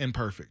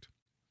 imperfect.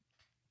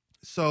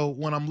 So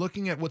when I'm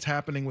looking at what's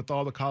happening with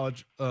all the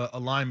college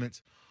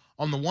alignments,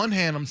 on the one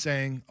hand, I'm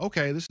saying,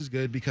 okay, this is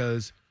good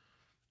because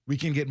we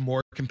can get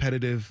more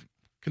competitive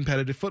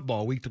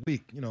football week to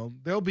week.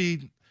 There'll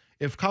be,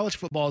 if college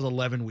football is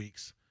 11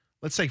 weeks,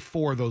 let's say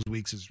 4 of those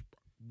weeks is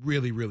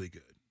really, really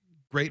good.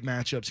 Great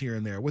matchups here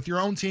and there. With your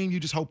own team, you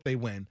just hope they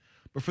win.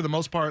 But for the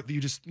most part, you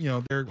just,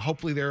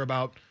 they're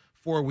about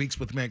 4 weeks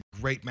with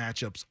great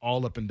matchups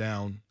all up and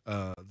down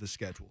the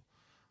schedule.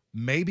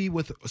 maybe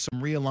with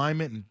some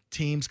realignment and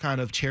teams kind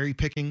of cherry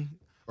picking,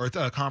 or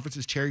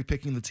conferences cherry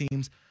picking the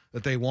teams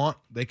that they want,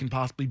 they can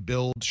possibly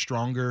build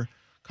stronger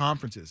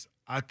conferences.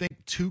 I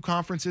think 2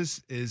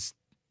 conferences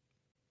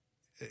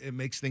it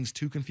makes things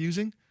too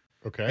confusing.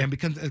 Okay. And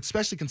because,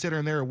 especially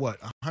considering there are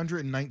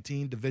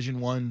 119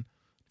 Division I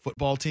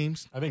football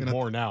teams. I think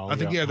more now. I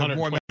think they're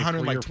more than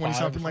 120 something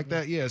something like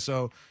that. Yeah,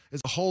 so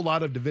it's a whole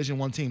lot of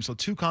Division I teams. So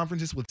 2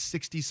 conferences with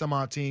 60 some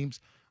odd teams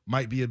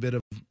might be a bit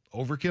of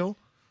overkill.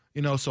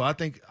 So I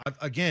think,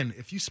 again,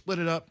 if you split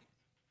it up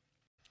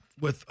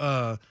with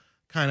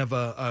kind of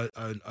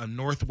a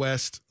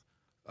Northwest,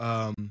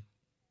 a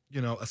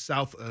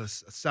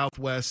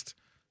Southwest,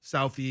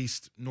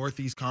 Southeast,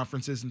 Northeast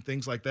conferences and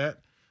things like that,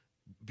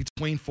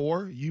 between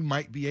 4, you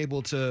might be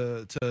able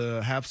to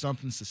have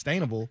something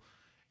sustainable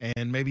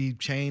and maybe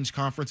change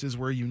conferences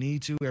where you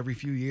need to every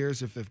few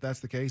years if that's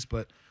the case.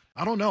 But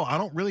I don't know. I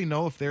don't really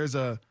know if there's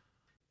a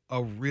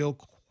real,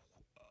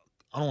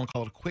 I don't want to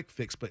call it a quick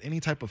fix, but any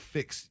type of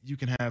fix you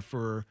can have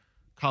for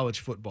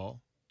college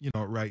football,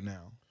 right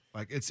now.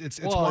 Like it's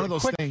one of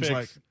those things. Fix,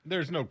 like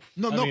there's no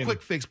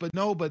quick fix, but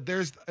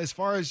there's, as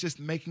far as just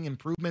making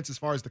improvements as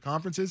far as the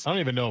conferences. I don't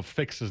even know if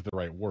fix is the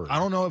right word. I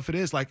don't know if it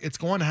is. Like, it's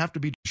going to have to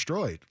be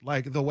destroyed.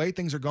 Like, the way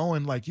things are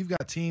going, like, you've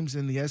got teams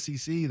in the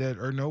SEC that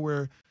are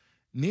nowhere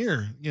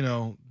near,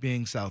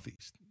 being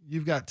Southeast.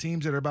 You've got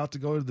teams that are about to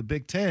go to the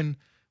Big Ten,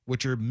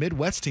 which are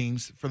Midwest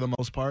teams for the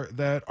most part,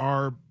 that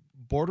are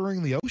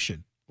bordering the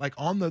ocean, like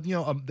on the,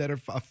 that are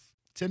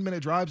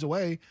 10-minute drives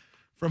away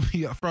from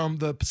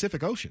the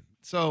Pacific Ocean.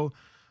 So,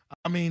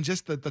 I mean,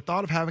 just the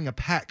thought of having a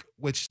PAC,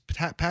 which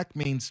PAC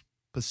means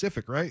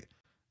Pacific, right?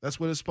 That's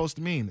what it's supposed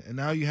to mean. And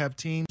now you have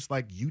teams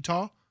like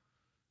Utah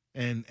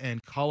and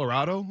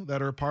Colorado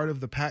that are part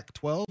of the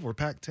Pac-12 or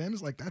Pac-10.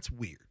 It's like, that's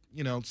weird,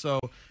 So,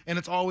 and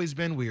it's always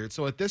been weird.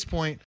 So at this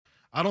point,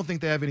 I don't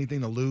think they have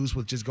anything to lose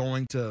with just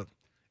going to,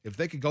 if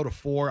they could go to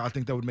 4, I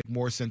think that would make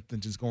more sense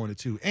than just going to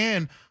 2.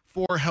 And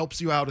 4 helps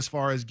you out as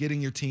far as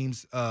getting your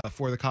teams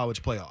for the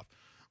college playoff.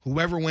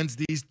 Whoever wins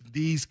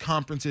these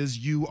conferences,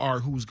 you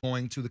are who's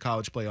going to the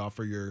college playoff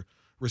for your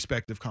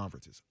respective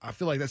conferences. I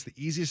feel like that's the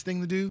easiest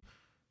thing to do.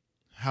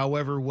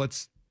 However,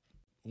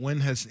 when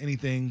has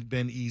anything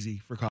been easy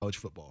for college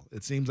football?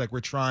 It seems like we're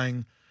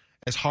trying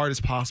as hard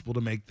as possible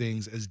to make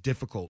things as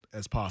difficult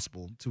as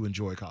possible to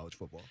enjoy college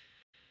football.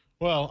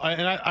 Well,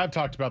 I've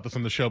talked about this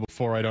on the show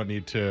before. I don't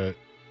need to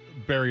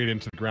bury it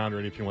into the ground or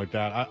anything like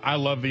that. I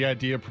love the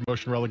idea of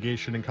promotion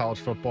relegation in college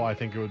football. I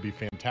think it would be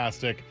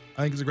fantastic.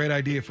 I think it's a great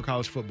idea for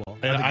college football.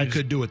 And I think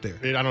you could do it there.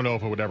 I don't know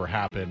if it would ever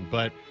happen,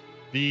 but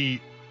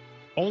the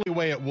only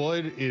way it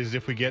would is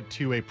if we get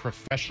to a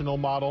professional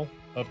model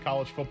of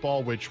college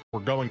football, which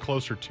we're going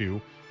closer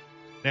to.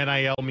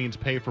 NIL means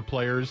pay for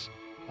players.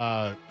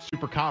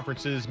 Super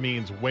conferences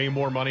means way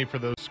more money for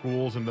those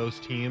schools and those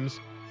teams.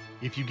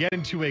 If you get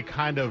into a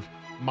kind of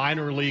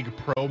minor league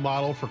pro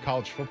model for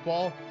college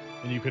football,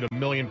 then you could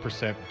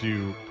 1,000,000%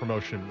 do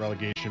promotion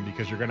relegation,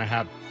 because you're going to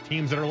have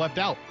teams that are left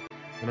out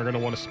and are going to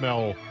want to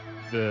smell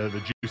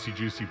the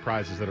juicy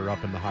prizes that are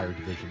up in the higher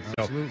divisions.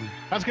 Absolutely. So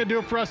that's going to do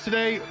it for us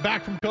today.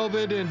 Back from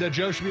COVID, and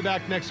Joe should be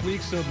back next week.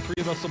 So the 3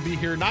 of us will be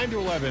here 9 to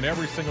 11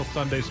 every single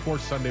Sunday,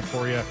 Sports Sunday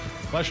for you.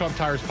 Les Schwab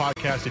Tires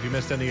podcast. If you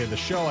missed any of the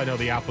show, I know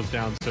the app was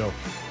down, so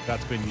if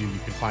that's been you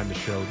can find the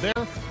show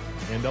there.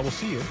 And we'll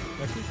see you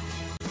next week.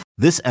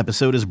 This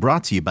episode is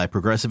brought to you by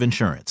Progressive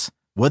Insurance.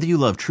 Whether you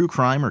love true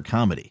crime or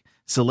comedy,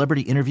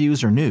 celebrity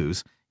interviews or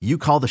news, you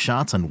call the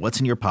shots on what's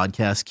in your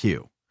podcast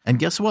queue. And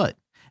guess what?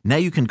 Now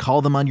you can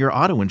call them on your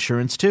auto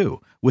insurance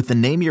too, with the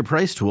Name Your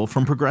Price tool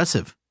from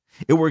Progressive.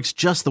 It works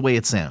just the way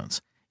it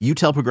sounds. You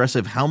tell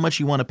Progressive how much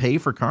you want to pay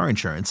for car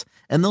insurance,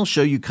 and they'll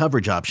show you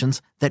coverage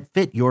options that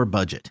fit your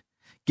budget.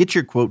 Get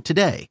your quote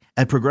today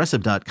at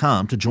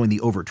Progressive.com to join the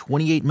over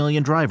 28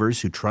 million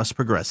drivers who trust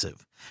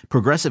Progressive.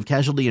 Progressive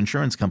Casualty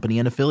Insurance Company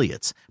and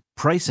Affiliates.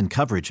 Price and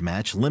coverage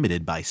match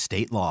limited by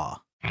state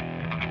law.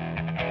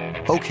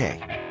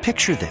 Okay,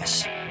 picture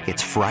this.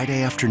 It's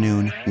Friday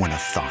afternoon when a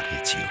thought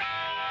hits you.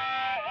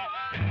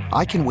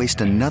 I can waste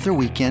another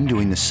weekend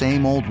doing the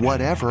same old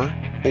whatever,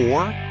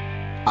 or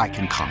I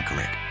can conquer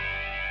it.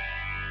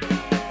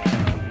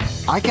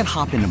 I can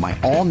hop into my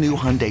all-new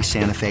Hyundai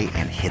Santa Fe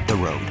and hit the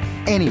road.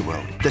 Any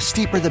road. The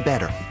steeper, the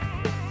better.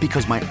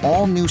 Because my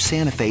all-new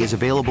Santa Fe is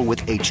available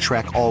with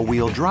H-Track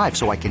all-wheel drive,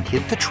 so I can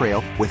hit the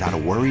trail without a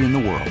worry in the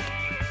world.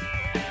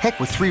 Heck,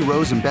 with 3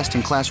 rows and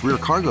best-in-class rear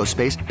cargo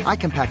space, I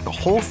can pack the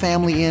whole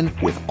family in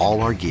with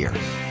all our gear.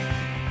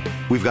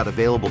 We've got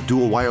available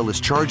dual wireless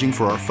charging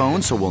for our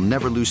phones, so we'll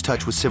never lose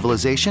touch with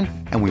civilization,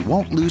 and we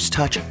won't lose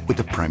touch with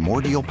the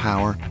primordial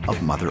power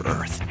of Mother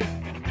Earth.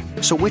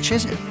 So which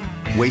is it?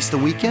 Waste the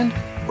weekend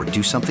or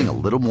do something a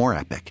little more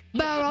epic?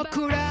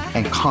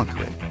 And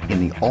conquer it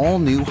in the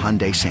all-new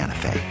Hyundai Santa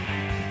Fe.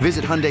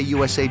 Visit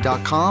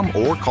HyundaiUSA.com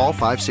or call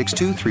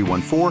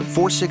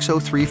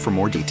 562-314-4603 for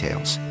more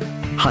details.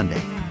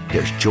 Hyundai,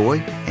 there's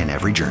joy in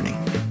every journey.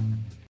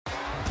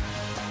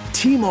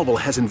 T-Mobile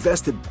has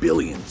invested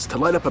billions to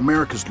light up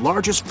America's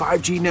largest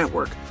 5G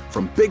network,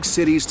 from big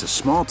cities to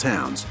small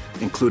towns,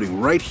 including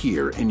right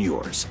here in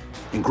yours.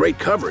 And great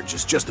coverage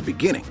is just the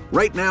beginning.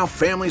 Right now,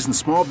 families and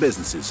small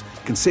businesses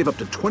can save up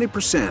to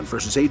 20%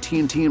 versus AT&T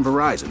and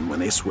Verizon when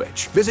they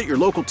switch. Visit your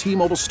local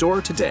T-Mobile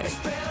store today.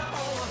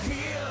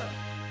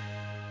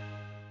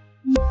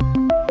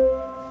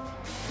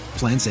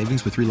 Plan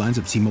savings with 3 lines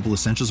of T-Mobile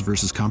Essentials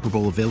versus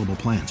comparable available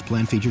plans.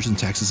 Plan features and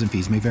taxes and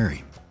fees may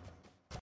vary.